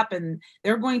 what happened?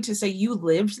 They're going to say, you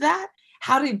lived that.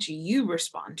 How did you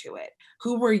respond to it?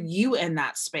 Who were you in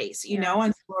that space? Yeah.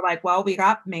 And so we're like, well, we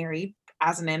got married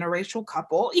as an interracial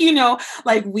couple,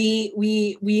 like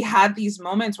we had these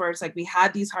moments where it's like we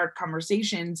had these hard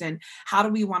conversations, and how do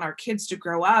we want our kids to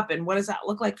grow up, and what does that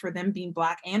look like for them being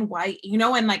Black and white,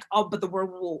 and like, oh, but the world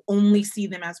will only see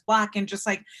them as Black, and just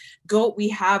like we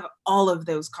have all of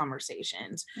those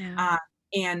conversations. Yeah.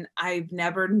 And I've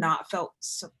never not felt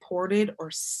supported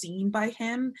or seen by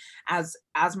him as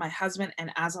my husband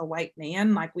and as a white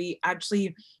man. Like, we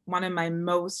actually, one of my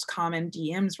most common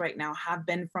DMs right now have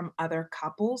been from other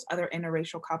couples, other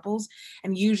interracial couples,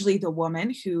 and usually the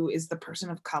woman who is the person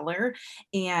of color,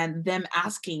 and them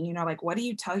asking, like, what do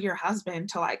you tell your husband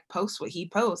to like post what he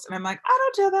posts? And I'm like, I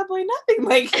don't tell that boy nothing.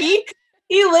 Like,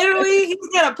 he literally, he's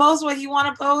gonna post what he want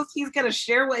to post. He's gonna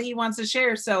share what he wants to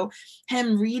share. So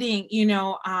him reading,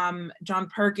 John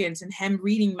Perkins, and him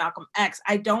reading Malcolm X,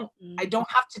 I don't Mm.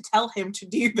 have to tell him to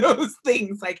do those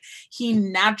things. Like, he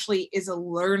naturally is a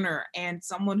learner and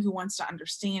someone who wants to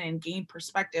understand and gain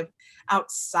perspective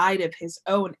outside of his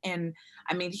own. And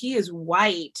I mean, he is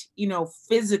white,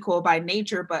 physical by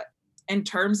nature, but in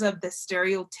terms of the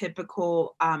stereotypical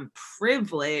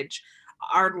privilege,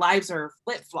 our lives are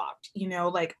flip-flopped.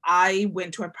 Like, I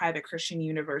went to a private Christian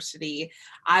university.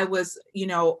 I was,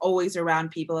 always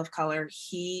around people of color.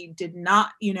 He did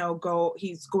not,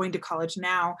 he's going to college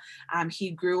now. He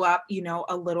grew up,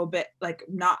 a little bit like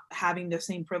not having the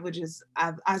same privileges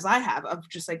as I have, of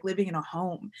just like living in a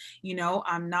home,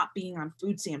 not being on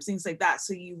food stamps, things like that.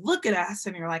 So you look at us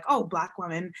and you're like, oh, Black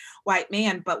woman, white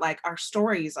man, but like our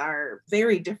stories are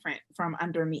very different from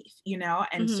underneath,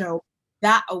 and Mhm. so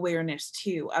that awareness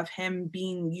too of him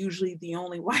being usually the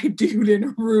only white dude in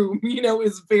a room,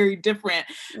 is very different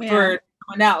Yeah. for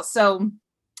someone else. So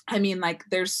I mean, like,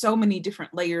 there's so many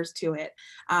different layers to it.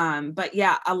 But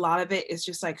yeah, a lot of it is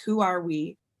just like, who are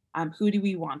we? Who do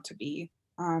we want to be?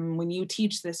 When you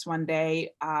teach this one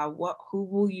day, who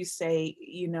will you say,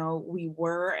 we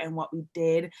were and what we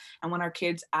did? And when our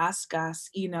kids ask us,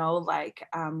 like,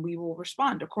 we will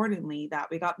respond accordingly that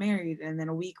we got married. And then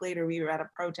a week later, we were at a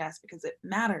protest because it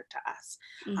mattered to us,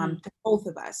 Mhm. to both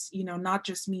of us, not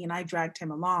just me and I dragged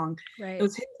him along. It Right.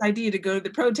 was his idea to go to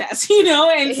the protest,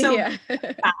 and so Yeah.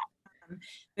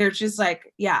 there's just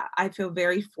like, yeah, I feel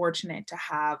very fortunate to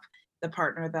have the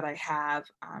partner that I have,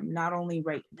 not only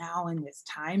right now in this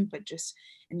time, but just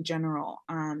in general.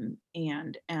 And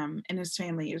his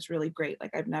family is really great.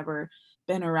 Like, I've never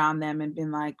been around them and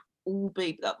been like, oh,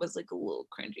 babe, that was like a little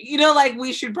cringy. Like,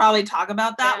 we should probably talk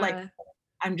about that. Like, Yeah.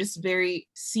 I'm just very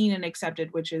seen and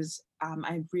accepted, which is,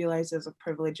 I realize, is a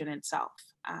privilege in itself.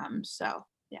 So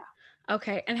yeah.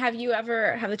 Okay. And have the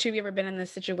two of you ever been in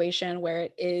this situation where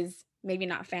it is maybe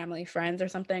not family, friends, or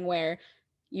something where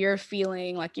you're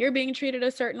feeling like you're being treated a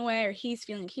certain way, or he's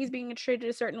feeling he's being treated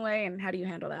a certain way? And how do you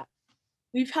handle that?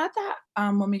 We've had that,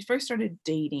 when we first started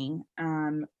dating.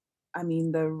 I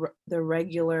mean, the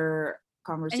regular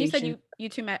And you said conversation. you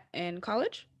two met in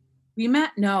college?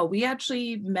 We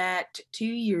actually met 2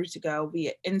 years ago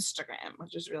via Instagram,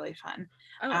 which is really fun.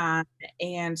 Oh. Um,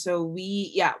 and so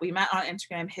we met on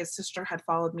Instagram. His sister had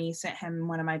followed me, sent him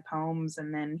one of my poems,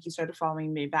 and then he started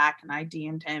following me back, and I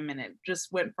DM'd him, and it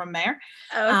just went from there.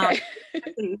 Oh, Um,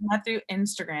 okay. we met through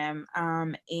Instagram.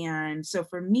 And so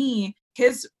for me,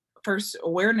 his first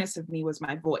awareness of me was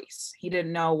my voice. He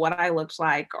didn't know what I looked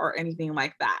like or anything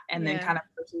like that. And then Yeah. kind of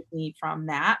pursued me from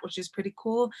that, which is pretty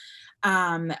cool.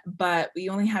 But we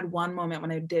only had one moment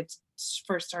when I did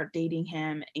first start dating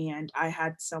him, and I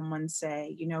had someone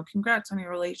say, congrats on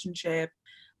your relationship.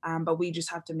 But we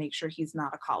just have to make sure he's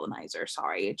not a colonizer.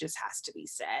 Sorry, it just has to be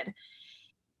said.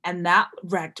 And that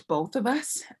wrecked both of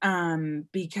us,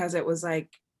 because it was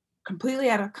like, completely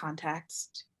out of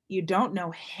context. You don't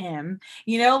know him,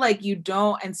 you know, like you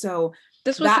don't. And so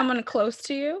This was that someone close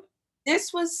to you?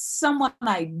 this was someone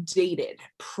I dated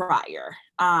prior,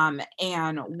 and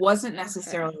wasn't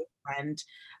necessarily Okay. a friend.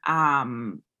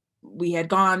 Um, we had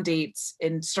gone on dates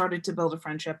and started to build a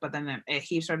friendship, but then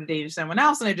he started dating someone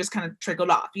else, and it just kind of trickled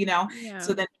off, you know.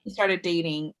 So Yeah. then he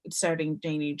starting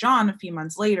dating John a few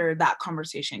months later. That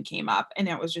conversation came up, and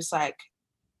it was just like,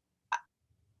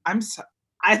 I'm so,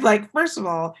 I like, first of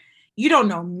all, you don't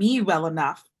know me well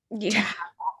enough to Yeah.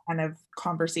 kind of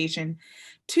conversation.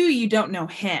 Two, you don't know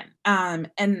him.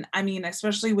 And I mean,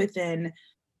 especially within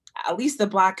at least the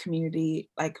Black community,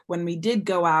 like when we did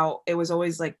go out, it was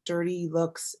always like dirty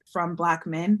looks from Black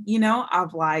men, you know,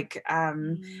 of like,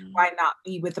 Mm. why not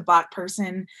be with a Black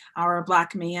person or a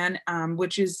Black man?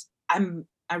 Which is,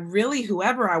 I really,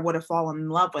 whoever I would have fallen in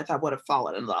love with, I would have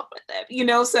fallen in love with it, you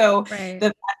know? So Right. the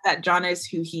fact that John is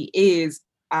who he is,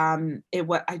 it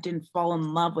what I didn't fall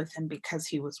in love with him because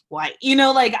he was white, you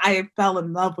know, like I fell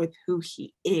in love with who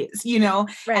he is, you know,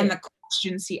 and Right. the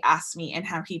questions he asked me and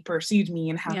how he perceived me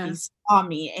and how he Yeah. saw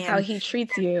me How and he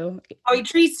treats you. how he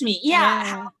treats me. Yeah,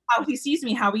 Yeah. how he sees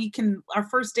me, how we can our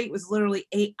first date was literally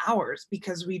 8 hours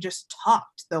because we just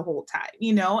talked the whole time,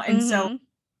 you know? And so Mhm.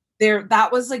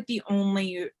 that was like the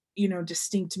only, you know,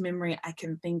 distinct memory I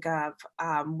can think of,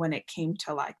 when it came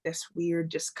to like this weird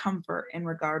discomfort in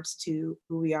regards to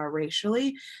who we are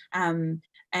racially. Um,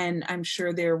 and I'm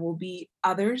sure there will be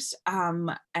others,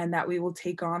 and that we will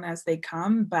take on as they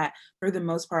come. But for the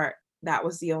most part, that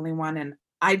was the only one. And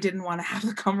I didn't want to have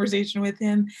the conversation with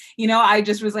him. You know, I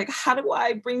just was like, how do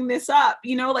I bring this up?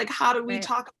 You know, like, how do we Right.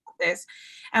 talk about this?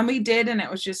 And we did, and it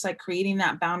was just like creating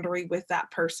that boundary with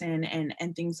that person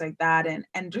and things like that,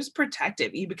 and just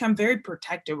protective. You become very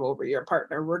protective over your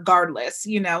partner regardless,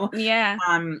 you know. Yeah.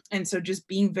 And so just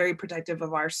being very protective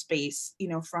of our space, you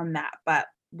know, from that. But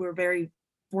we're very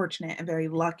fortunate and very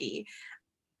lucky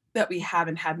that we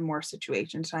haven't had more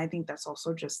situations. And I think that's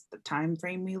also just the time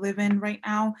frame we live in right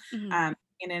now. Mhm. um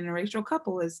an interracial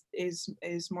couple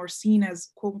is more seen as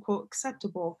quote unquote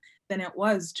acceptable than it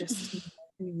was just, you know,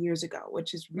 a few years ago,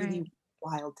 which is Right. really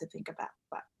wild to think about.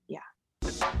 But yeah.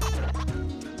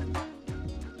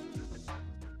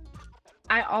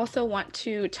 I also want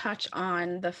to touch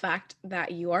on the fact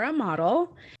that you are a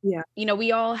model. Yeah. You know,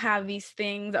 we all have these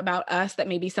things about us that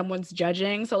maybe someone's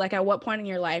judging. So, like, at what point in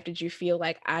your life did you feel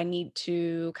like I need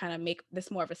to kind of make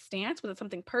this more of a stance? Was it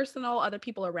something personal, other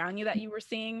people around you that you were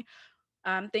seeing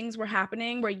things were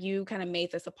happening where you kind of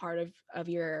made this a part of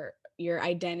your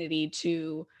identity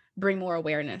to bring more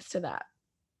awareness to that?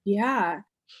 Yeah.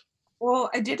 Well,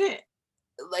 I didn't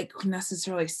like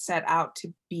necessarily set out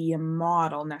to be a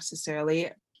model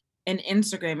necessarily. In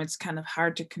Instagram, it's kind of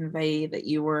hard to convey that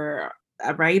you were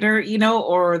a writer, you know,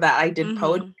 or that I did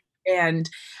poetry. Mhm. And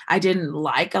I didn't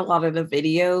like a lot of the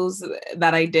videos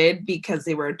that I did because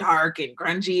they were dark and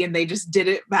grungy and they just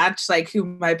didn't match like who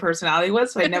my personality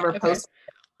was. So I never Okay. posted,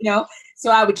 you know. So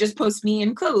I would just post me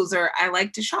in clothes, or I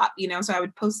like to shop, you know. So I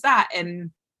would post that, and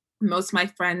most of my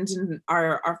friends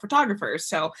are photographers,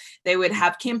 so they would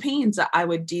have campaigns that I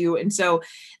would do, and so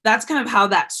that's kind of how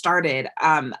that started.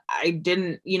 I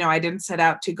didn't set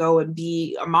out to go and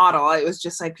be a model. It was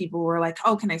just like people were like,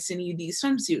 "Oh, can I send you these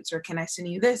swimsuits, or can I send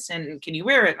you this, and can you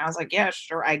wear it?" And I was like, "Yeah,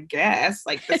 sure, I guess."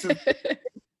 Like this is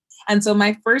and so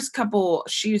my first couple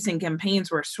shoots and campaigns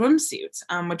were swimsuits,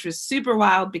 which was super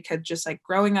wild because just like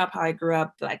growing up how I grew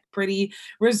up, like pretty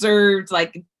reserved,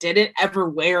 like didn't ever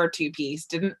wear a two-piece,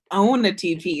 didn't own a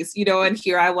two-piece, you know, and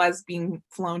here I was being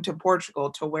flown to Portugal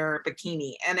to wear a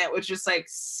bikini. And it was just like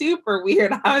super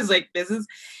weird. I was like, this is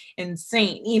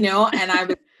insane, you know, and I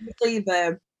was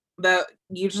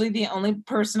usually the only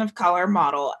person of color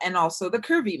model and also the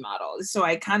curvy model. So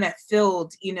I kind of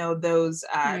filled, you know, those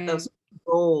Right.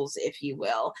 roles, if you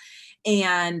will.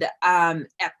 And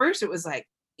at first it was like,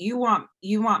 you want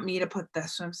me to put the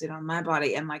swimsuit on my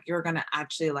body and like you're gonna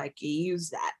actually like use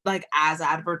that like as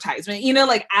advertisement, you know,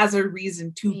 like as a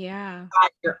reason to Yeah. buy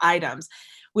your items,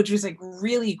 which was like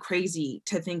really crazy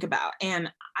to think about.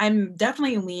 And I'm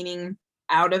definitely leaning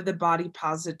out of the body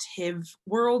positive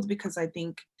world because I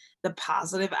think the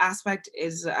positive aspect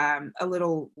is a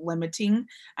little limiting,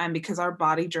 because our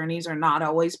body journeys are not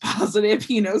always positive.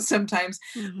 You know, sometimes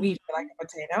we Mhm. feel like a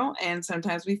potato and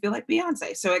sometimes we feel like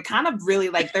Beyonce. So it kind of really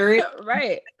like there is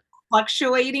Right.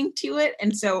 fluctuating to it.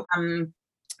 And so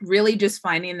really just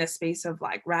finding the space of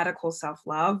like radical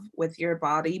self-love with your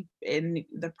body in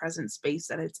the present space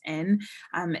that it's in.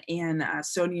 And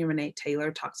Sonia Renee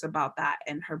Taylor talks about that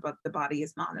in her book, The Body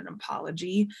is Not an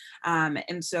Apology.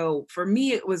 And so for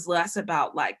me, it was less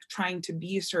about like trying to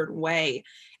be a certain way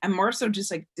and more so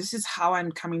just like, this is how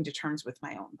I'm coming to terms with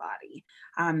my own body.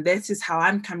 This is how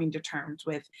I'm coming to terms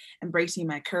with embracing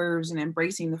my curves and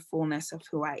embracing the fullness of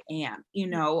who I am,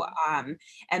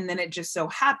 and then it just so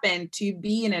happened to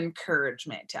be an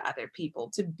encouragement to other people,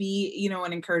 to be,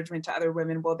 an encouragement to other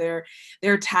women. Well,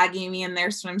 they're tagging me in their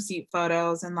swimsuit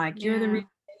photos and like, you're the Yeah. reason,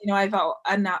 I felt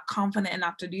I'm not confident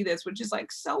enough to do this, which is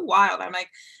like so wild. I'm like,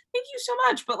 thank you so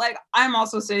much. But like, I'm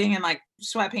also sitting in like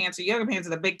sweatpants or yoga pants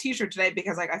with a big t-shirt today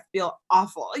because like I feel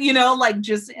awful, like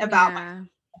just about my, Yeah.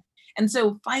 and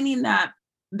so finding that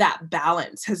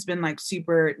balance has been like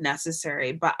super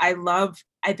necessary. But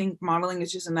I think modeling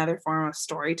is just another form of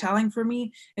storytelling for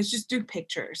me. It's just through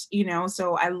pictures,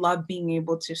 so I love being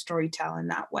able to storytell in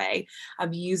that way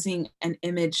of using an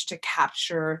image to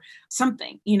capture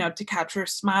something, to capture a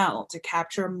smile, to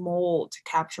capture a mold, to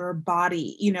capture a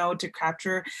body, to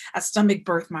capture a stomach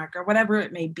birthmark or whatever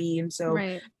it may be. And so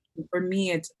Right. for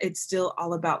me, it's still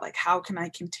all about like, how can I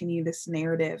continue this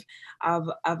narrative of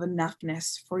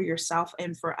enoughness for yourself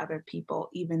and for other people,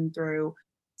 even through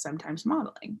sometimes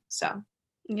modeling. So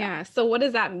yeah. Yeah. So what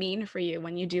does that mean for you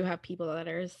when you do have people that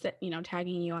are,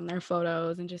 tagging you on their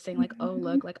photos and just saying like, "Oh, Mhm.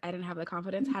 look, like I didn't have the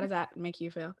confidence." How does that make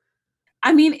you feel?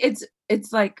 I mean, it's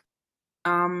like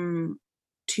um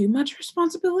too much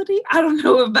responsibility. I don't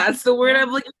know if that's the word Yeah. I'm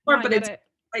looking No, for, I but get it's it.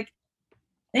 like,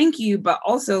 thank you, but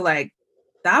also like,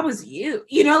 that was you.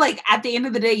 Like at the end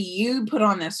of the day, you put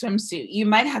on this swimsuit. You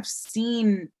might have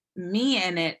seen me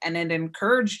in it and it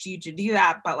encouraged you to do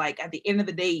that, but like at the end of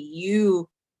the day, you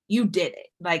did it.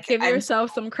 Like Give I'm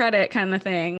yourself some credit kind of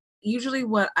thing. usually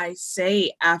what I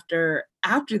say after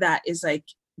that is like,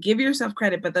 give yourself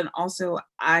credit, but then also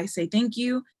I say thank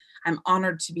you. I'm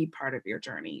honored to be part of your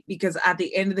journey because at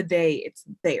the end of the day, it's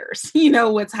theirs.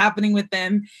 What's happening with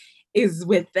them is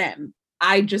with them.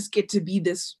 I just get to be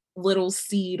this little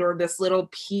seed or this little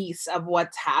piece of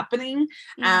what's happening.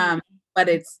 Um, Mhm. but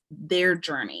it's their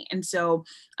journey. And so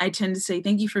I tend to say,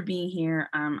 thank you for being here.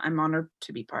 I'm honored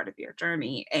to be part of your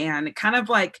journey. And kind of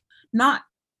like, not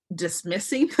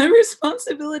dismissing the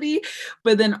responsibility,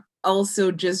 but then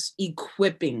also just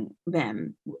equipping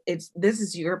them. This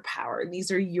is your power.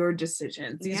 These are your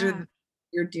decisions. These are Yeah. the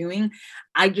you're doing.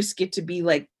 I just get to be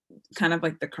like kind of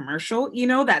like the commercial,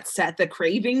 that set the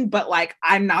craving, but like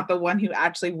I'm not the one who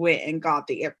actually went and got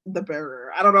the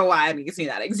burger. I don't know why I'm using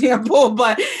that example,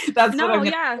 but that's what I'm No,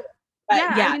 gonna. yeah. But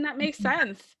Yeah, I yeah. mean, that makes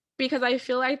sense because I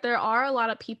feel like there are a lot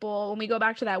of people when we go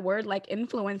back to that word like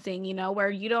influencing, where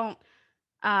you don't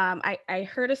I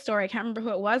heard a story, I can't remember who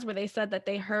it was, where they said that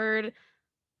they heard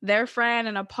their friend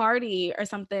in a party or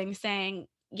something saying,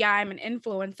 "Yeah, I'm an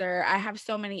influencer. I have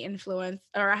so many influence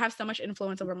or I have so much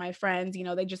influence over my friends,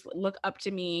 they just look up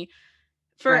to me."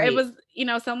 For it Right.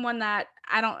 was, someone that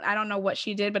I don't know what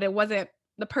she did, but it wasn't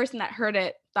the person that heard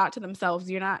it thought to themselves,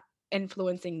 "You're not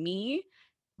influencing me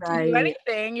to do Right.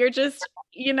 anything. You're just,"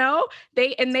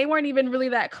 they weren't even really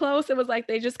that close. It was like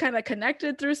they just kinda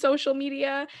connected through social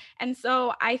media, and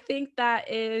so I think that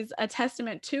is a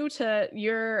testament too to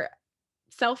your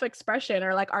self-expression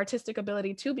or, like, artistic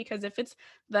ability too, because if it's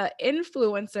the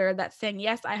influencer that's saying,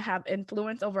 "Yes, I have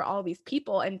influence over all these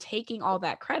people," and taking all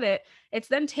that credit, it's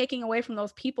then taking away from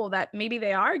those people that maybe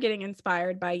they are getting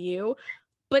inspired by you,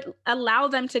 but allow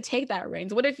them to take that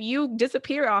reins. What if you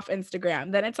disappear off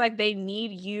Instagram? Then it's like they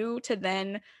need you to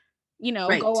then, go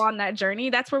Right. on that journey.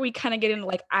 That's where we kinda get into,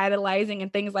 like, idolizing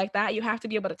and things like that. You have to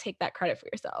be able to take that credit for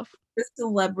yourself. The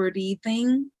celebrity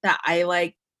thing that I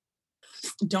like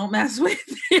don't mess with.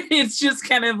 It's just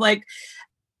kind of like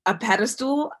a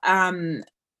pedestal, and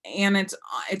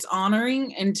it's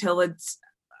honoring until it's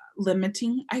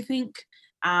limiting, I think,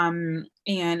 and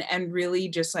really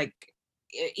just like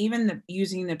even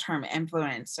using the term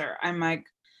influencer, I'm like,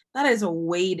 that is a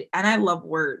weight, and I love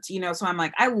words, so I'm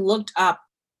like, I looked up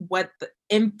what the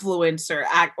influencer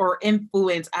act or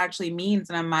influence actually means,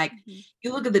 and I'm like, Mhm.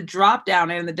 you look at the drop down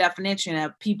and the definition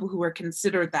of people who are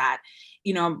considered that,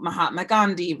 Mahatma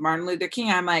Gandhi, Martin Luther King.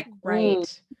 I'm like, oh,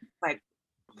 Right. like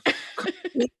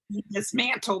completely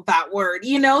dismantled that word,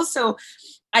 so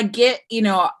I get,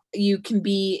 you can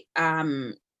be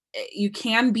an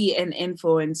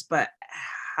influence, but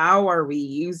how are we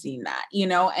using that,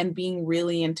 and being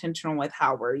really intentional with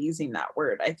how we're using that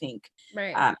word, I think,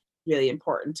 Right. um, really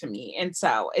important to me. And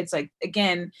so it's like,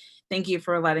 again, thank you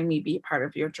for letting me be part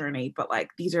of your journey. But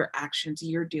like, these are actions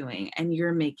you're doing and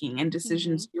you're making and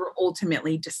decisions Mhm. you're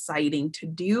ultimately deciding to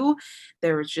do.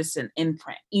 There was just an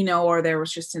imprint, or there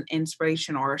was just an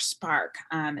inspiration or a spark.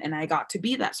 And I got to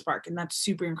be that spark. And that's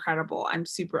super incredible. I'm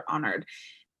super honored.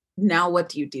 Now, what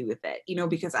do you do with it?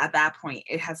 Because at that point,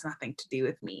 it has nothing to do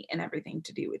with me and everything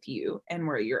to do with you and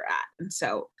where you're at. And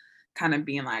so, kind of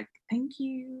being like, thank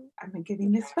you, I'm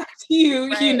giving this back to you,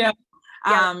 you Right. know?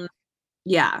 Yeah. Um,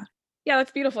 yeah. Yeah,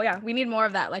 that's beautiful. Yeah, we need more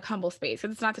of that, like, humble space.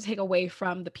 It's not to take away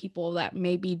from the people that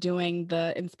may be doing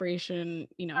the inspiration,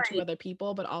 to Right. other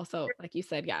people, but also, like you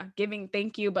said, yeah, giving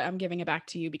thank you, but I'm giving it back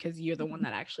to you because you're the one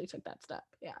that actually took that step.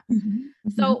 Yeah. Mhm,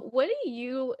 mhm. So, what do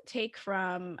you take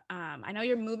from? I know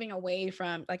you're moving away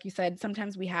from, like you said,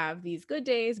 sometimes we have these good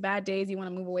days, bad days. You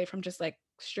want to move away from just like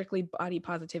strictly body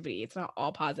positivity. It's not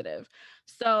all positive.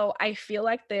 So, I feel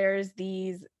like there's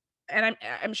these, and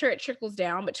I'm sure it trickles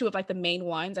down, but two of like the main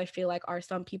ones I feel like are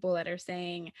some people that are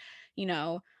saying, you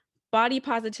know, body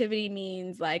positivity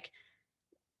means like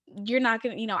you're not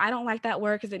gonna, I don't like that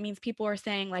word because it means people are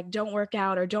saying like don't work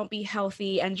out or don't be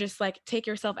healthy and just like take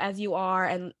yourself as you are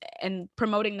and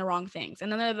promoting the wrong things. And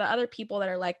then there are the other people that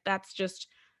are like, that's just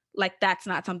like that's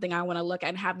not something I want to look at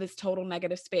and have this total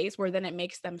negative space where then it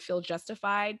makes them feel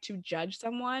justified to judge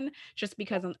someone just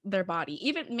because of their body.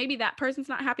 Even maybe that person's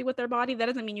not happy with their body. That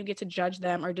doesn't mean you get to judge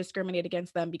them or discriminate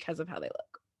against them because of how they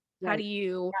look. How do Right.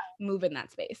 you move in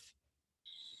that space?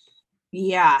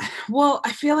 Yeah. Well,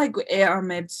 I feel like,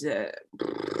 it's, It's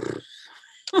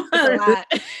a lot.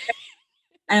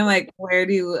 I'm like, where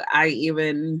do I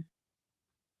even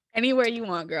Anywhere you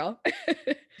want, girl.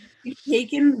 we've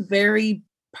taken very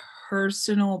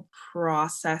personal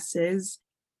processes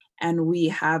and we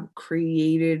have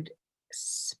created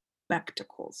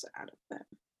spectacles out of them.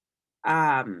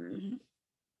 Um, Mhm.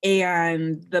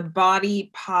 and the body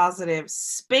positive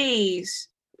space,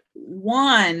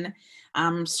 one,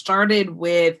 started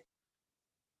with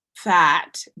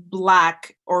fat,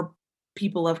 black, or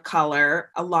people of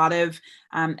color, a lot of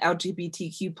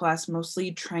LGBTQ plus,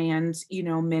 mostly trans,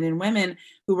 men and women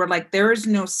who were like, there is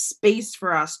no space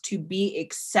for us to be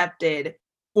accepted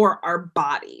for our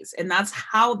bodies. And that's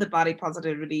how the body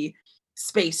positivity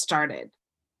space started.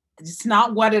 It's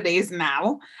not what it is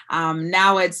now.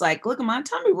 Now it's like, look at my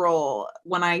tummy roll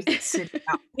when I sit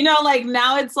down. Like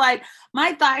now it's like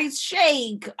my thighs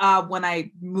shake when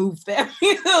I move them.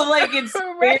 Like it's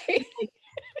very Right.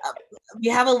 uh, we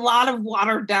have a lot of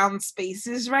watered down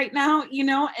spaces right now,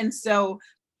 and so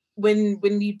when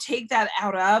you take that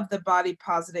out of the body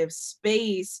positive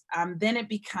space, then it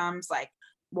becomes like,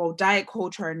 well, diet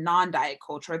culture and non-diet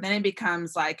culture. Then it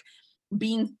becomes like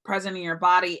being present in your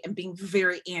body and being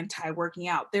very anti working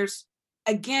out. There's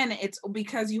again, it's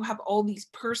because you have all these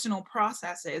personal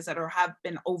processes that have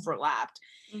been overlapped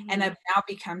and Mhm. have now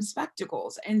become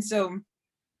spectacles. And so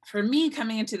for me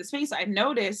coming into the space, I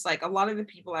noticed like a lot of the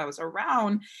people I was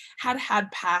around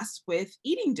had past with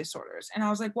eating disorders. And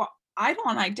I was like, well, I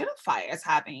don't identify as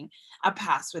having a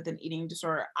past with an eating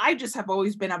disorder. I just have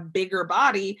always been a bigger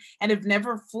body and have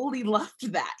never fully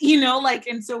left that, like,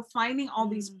 and so finding all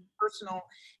these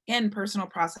Mm. personal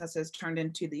processes turned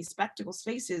into these spectacle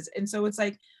spaces. And so it's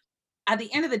like, at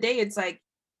the end of the day, it's like,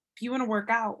 if you want to work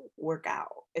out, work out.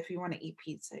 If you want to eat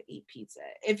pizza, eat pizza.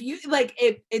 If you like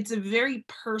it, it's a very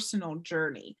personal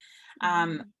journey.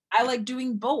 Mhm. I like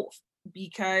doing both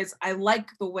because I like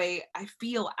the way I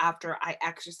feel after I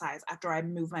exercise, after I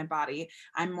move my body.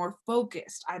 I'm more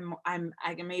focused. I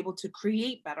am able to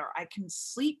create better. I can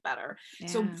sleep better.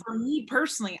 So Yeah. for me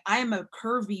personally, I am a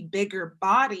curvy, bigger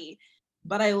body,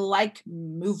 but I like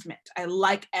movement. I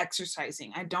like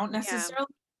exercising. I don't Yeah. necessarily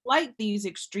like these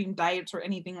extreme diets or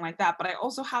anything like that, but I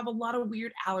also have a lot of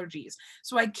weird allergies.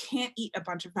 So I can't eat a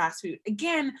bunch of fast food.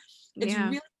 Again, it's Yeah.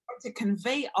 really hard to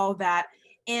convey all that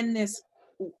in this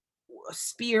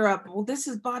sphere of, well, this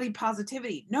is body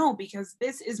positivity. No, because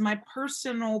this is my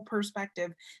personal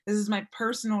perspective. This is my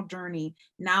personal journey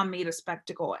now made a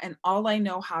spectacle. And all I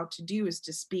know how to do is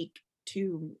to speak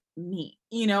to me,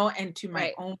 and to my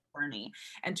Right. own journey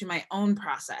and to my own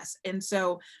process. And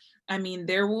so I mean,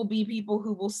 there will be people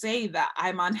who will say that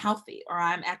I'm unhealthy or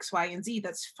I'm X, Y, and Z.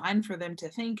 That's fine for them to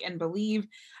think and believe.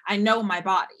 I know my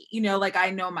body, like I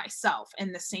know myself,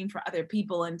 and the same for other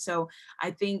people. And so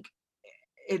I think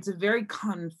it's a very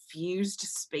confused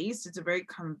space. It's a very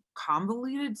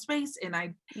convoluted space,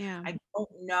 and Yeah. I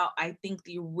don't know. I think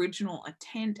the original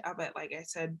intent of it, like I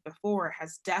said before,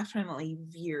 has definitely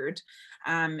veered,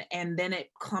 and then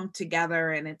it clumped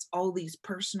together, and it's all these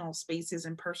personal spaces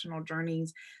and personal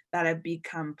journeys that have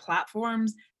become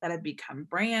platforms, that have become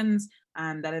brands,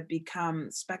 that have become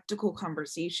spectacle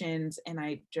conversations, and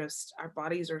our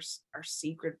bodies are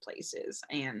secret places,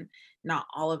 and not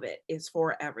all of it is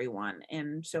for everyone.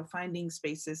 And so finding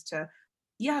spaces to,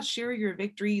 yeah, share your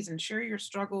victories and share your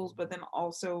struggles, but then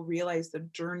also realize the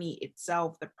journey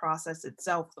itself, the process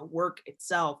itself, the work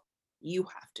itself, you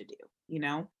have to do, you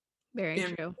know? Very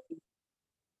And true.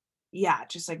 yeah,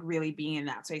 just like really being in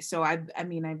that space. So I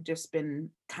mean, I've just been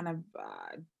kind of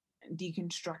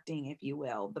deconstructing, if you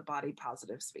will, the body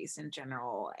positive space in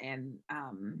general. And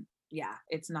yeah,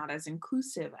 it's not as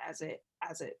inclusive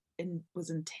was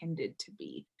intended to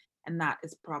be. And that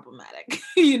is problematic,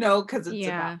 because it's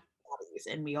about Yeah. bodies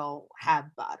and we all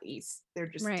have bodies. They're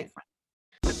just Right. different.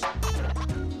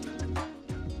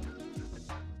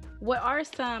 What are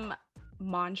some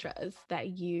mantras that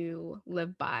you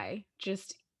live by?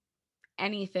 Just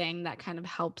anything that kind of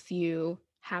helps you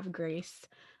have grace,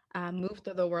 move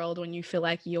through the world when you feel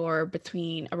like you're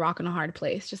between a rock and a hard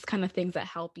place, just kind of things that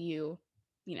help you,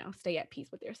 stay at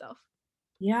peace with yourself.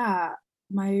 Yeah,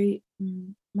 my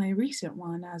recent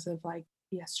one as of, like,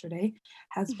 yesterday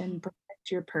has been protect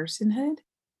your personhood.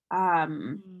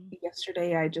 Mm,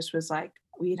 Yesterday, I just was like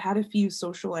we'd had a few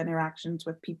social interactions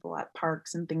with people at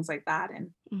parks and things like that,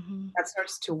 and mhm. that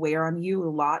starts to wear on you a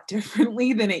lot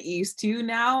differently than it used to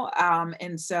now,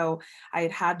 and so I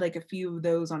had had, like, a few of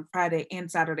those on Friday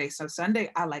and Saturday. So Sunday,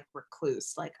 I, like,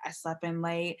 recluse, like, I slept in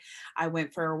late, I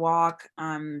went for a walk,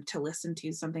 to listen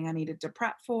to something I needed to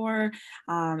prep for,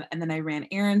 and then I ran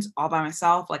errands all by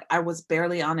myself. Like, I was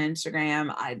barely on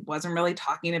Instagram, I wasn't really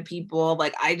talking to people,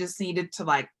 like, I just needed to,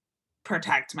 like,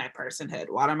 protect my personhood,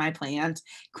 water my plants,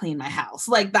 clean my house.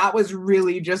 Like, that was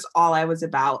really just all I was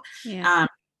about. Yeah. Um,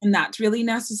 and that's really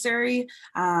necessary.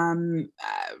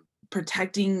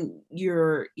 Protecting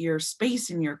your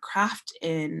space and your craft.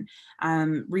 And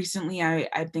recently,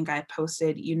 I think I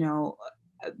posted,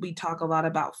 we talk a lot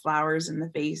about flowers in the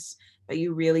vase, but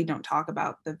you really don't talk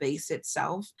about the vase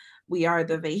itself. We are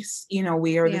the vase. We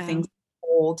are the Yeah. things that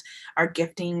hold our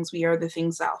giftings. We are the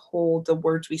things that hold the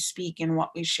words we speak and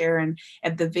what we share. And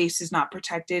if the vase is not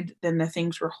protected, then the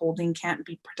things we're holding can't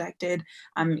be protected.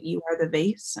 You are the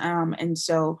vase. And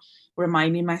so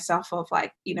reminding myself of,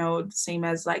 like, the same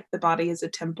as, like, the body is a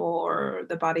temple or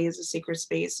the body is a sacred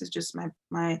space, is just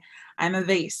my I'm a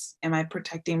vase. Am I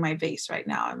protecting my vase right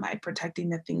now? Am I protecting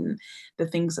the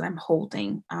things that I'm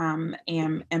holding? Am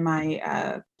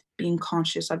I being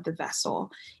conscious of the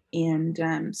vessel?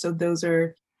 And so those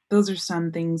are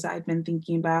some things I've been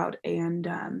thinking about. And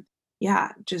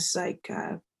yeah, just like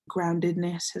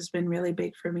groundedness has been really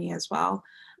big for me as well.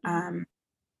 Mhm. Um,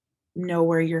 know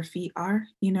where your feet are,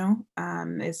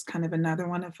 is kind of another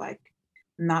one of, like,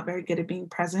 I'm not very good at being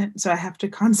present. So I have to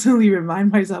constantly remind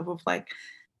myself of, like,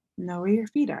 know where your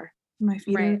feet are. My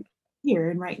feet are Right. here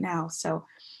and right now. So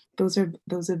those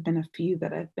have been a few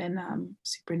that have been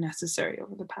super necessary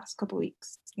over the past couple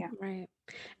weeks. Yeah. Right.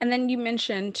 And then you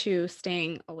mentioned to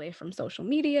staying away from social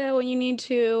media when you need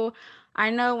to. I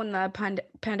know when the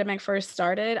pandemic first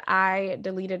started, I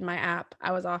deleted my app.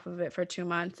 I was off of it for 2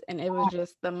 months, and it was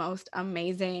just the most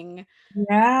amazing.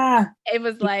 Yeah. It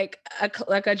was like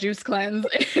a juice cleanse.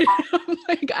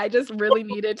 Like, I just really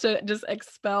needed to just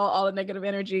expel all the negative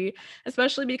energy,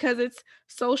 especially because it's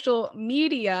social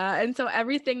media, and so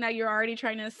everything that you're already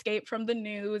trying to escape from the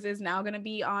news is now gonna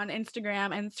be on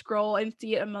Instagram and scroll and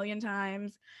see it a million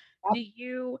times. Yep. Do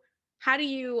you How do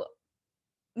you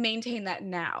maintain that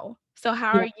now? So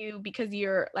how Yeah. are you, because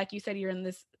you're like you said, you're in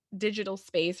this digital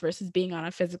space versus being on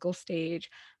a physical stage.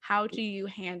 How do you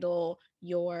handle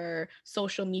your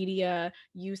social media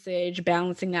usage,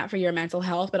 balancing that for your mental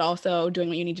health, but also doing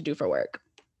what you need to do for work?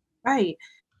 Right.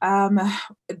 Um,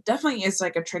 it definitely is,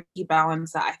 like, a tricky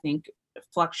balance that I think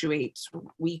fluctuates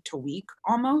week to week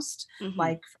almost. Mhm.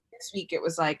 Like, for this week, it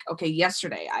was like, okay,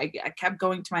 yesterday I kept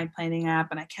going to my planning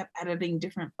app and I kept editing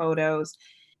different photos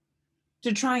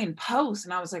to try and post.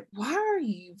 And I was like, why are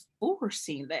you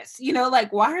forcing this?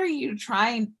 Like, why are you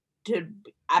trying to?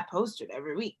 I posted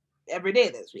every week, every day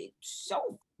this week.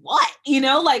 So what?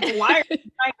 Like, why are you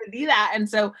trying to do that? And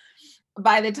so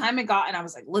by the time it got and I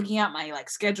was, like, looking at my, like,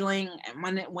 scheduling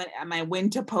and when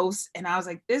to post, and I was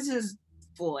like, "This is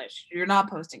foolish. You're not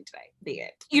posting today. The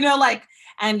end." Like,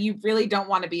 and you really don't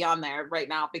wanna be on there right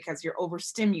now because you're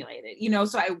overstimulated,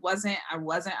 so I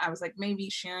was, like, maybe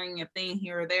sharing a thing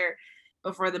here or there,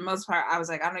 but for the most part, I was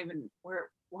like, "I don't even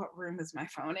what room is my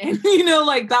phone in?"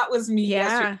 Like, that was me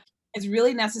yesterday. Yeah. It's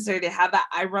really necessary to have that.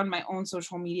 I run my own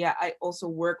social media. I also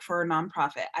work for a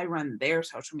nonprofit. I run their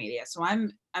social media. So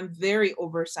I'm very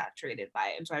oversaturated by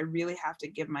it. And so I really have to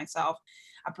give myself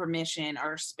a permission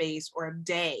or a space or a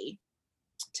day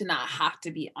to not have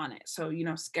to be on it. So,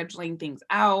 scheduling things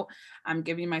out, I'm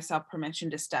giving myself permission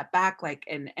to step back, like,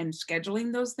 and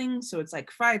scheduling those things. So it's like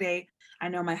Friday, I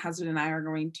know my husband and I are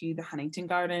going to the Huntington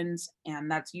Gardens, and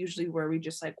that's usually where we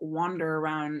just like wander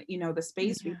around, the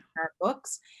space. We Yeah. put our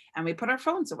books and we put our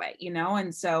phones away,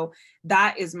 and so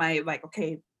that is my like,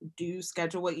 okay, do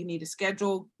schedule what you need to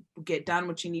schedule, get done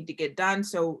what you need to get done.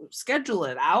 So schedule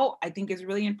it out, I think is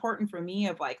really important for me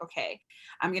of like, okay,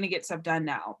 I'm gonna get stuff done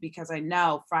now because I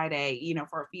know Friday,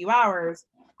 for a few hours,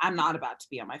 I'm not about to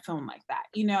be on my phone like that,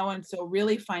 and so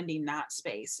really finding that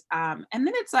space. And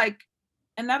then it's like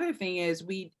another thing is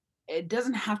it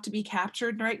doesn't have to be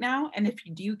captured right now. And if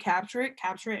you do capture it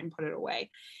and put it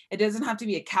away. It doesn't have to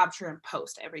be a capture and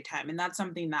post every time. And that's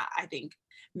something that I think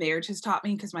marriage has taught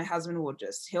me because my husband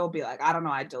he'll be like, I don't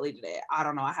know, I deleted it. I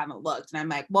don't know, I haven't looked. And I'm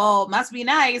like, well, must be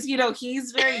nice.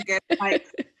 He's very good at like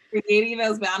creating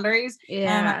those boundaries. And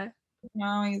I'm like,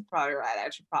 Yeah. no, he's probably right. I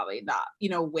should probably not,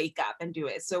 wake up and do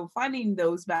it. So finding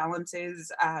those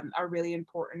balances are really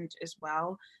important as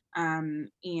well. And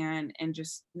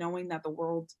just knowing that the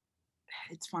world,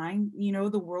 it's fine.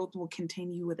 The world will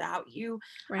continue without you.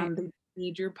 Right. They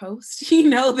need your post.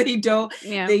 They don't.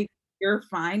 Yeah. You're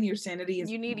fine. Your sanity is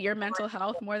You need your mental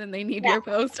health more than they need yeah, your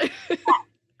post.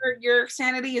 your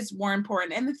sanity is more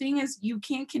important. And the thing is, you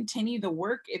can't continue the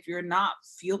work if you're not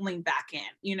feeling back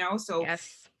in. So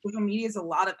Yes. social media is a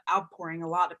lot of outpouring, a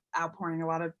lot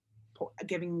of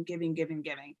giving, giving, giving,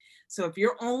 giving. So if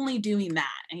you're only doing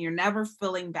that and you're never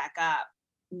filling back up,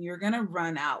 you're going to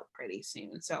run out pretty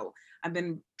soon. So I've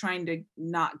been trying to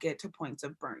not get to points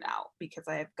of burnout because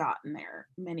I have gotten there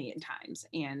many times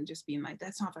and just being like,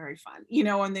 that's not very fun,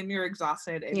 and then you're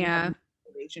exhausted and you have Yeah. no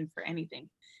motivation for anything.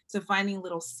 So finding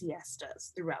little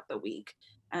siestas throughout the week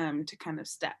to kind of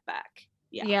step back.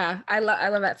 Yeah. Yeah. I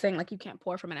love that saying, like, you can't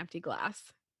pour from an empty glass.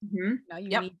 Mhm. No,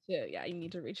 Yep. you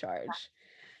need to recharge.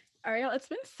 Ariel, it's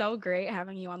been so great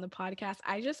having you on the podcast.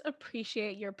 I just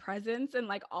appreciate your presence and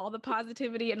like all the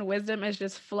positivity and wisdom is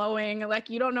just flowing.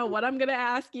 Like you don't know what I'm gonna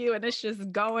ask you, and it's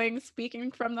just going,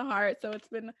 speaking from the heart. So it's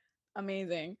been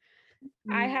amazing.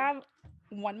 I Mm. have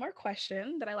one more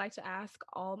question that I like to ask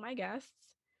all my guests.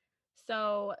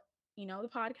 So, the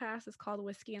podcast is called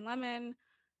Whiskey and Lemon.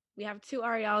 We have two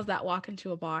Ariels that walk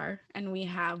into a bar, and we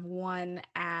have one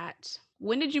at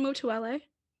when did you move to LA?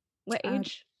 What Uh,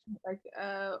 age? like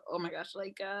oh my gosh,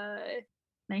 like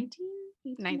 19,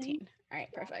 18, 19. 19. All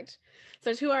right, perfect.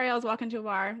 So two Ariels walk into a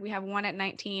bar. We have one at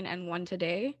 19 and one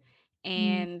today. Mm,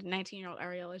 And 19-year-old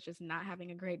Ariel is just not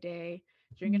having a great day,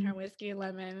 drinking her mm. whiskey and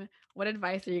lemon. What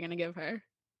advice are you going to give her?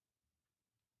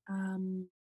 I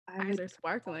Eyes would are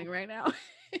sparkling right now.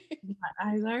 my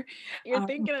eyes are You're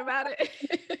thinking about it.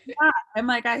 yeah, I'm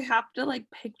like I have to like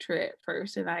picture it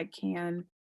first and I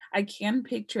can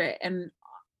picture it and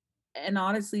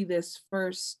honestly this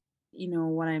first,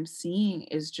 what I'm seeing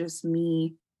is just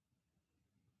me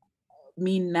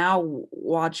now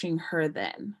watching her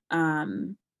then.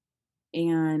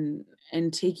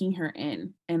 And taking her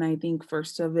in. And I think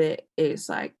first of it is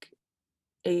like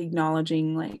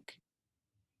acknowledging like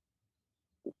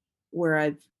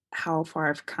where how far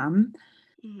I've come,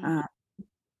 Mhm. uh,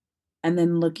 and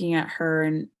then looking at her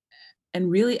and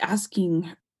really asking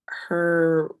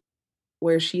her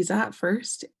where she's at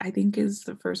first, I think is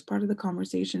the first part of the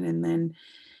conversation, and then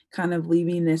kind of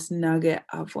leaving this nugget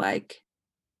of like,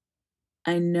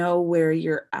 I know where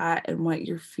you're at and what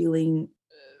you're feeling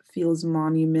feels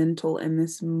monumental in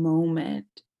this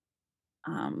moment,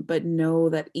 but know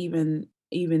that even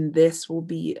this will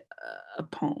be a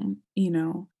poem,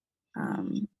 Mhm.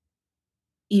 um,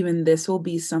 even this will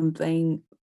be something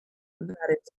that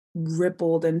is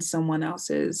rippled in someone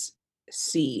else's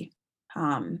sea,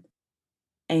 um,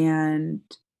 and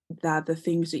that the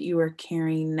things that you are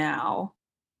carrying now,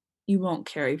 you won't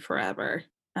carry forever.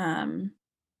 Um,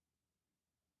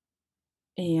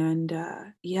 and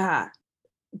yeah,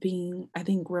 I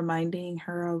think reminding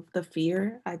her of the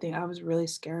fear. I think I was really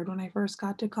scared when I first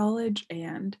got to college,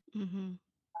 and Mhm.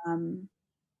 um,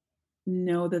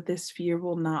 know that this fear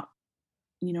will not,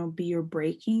 be your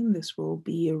breaking. This will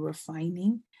be a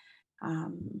refining,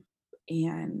 um,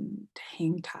 and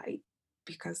hang tight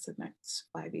because the next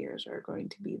 5 years are going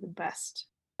to be the best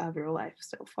of your life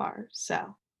so far.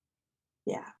 So,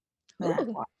 yeah, that.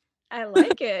 Ooh, I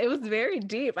like it. It was very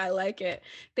deep. I like it.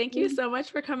 Thank you so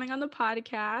much for coming on the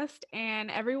podcast. And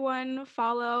everyone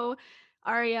follow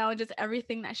Ariel and just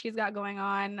everything that she's got going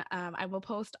on. I will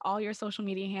post all your social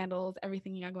media handles,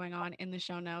 everything you got going on in the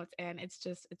show notes. And it's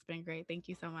been great. Thank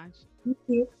you so much. Thank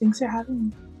you. Thanks for having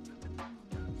me.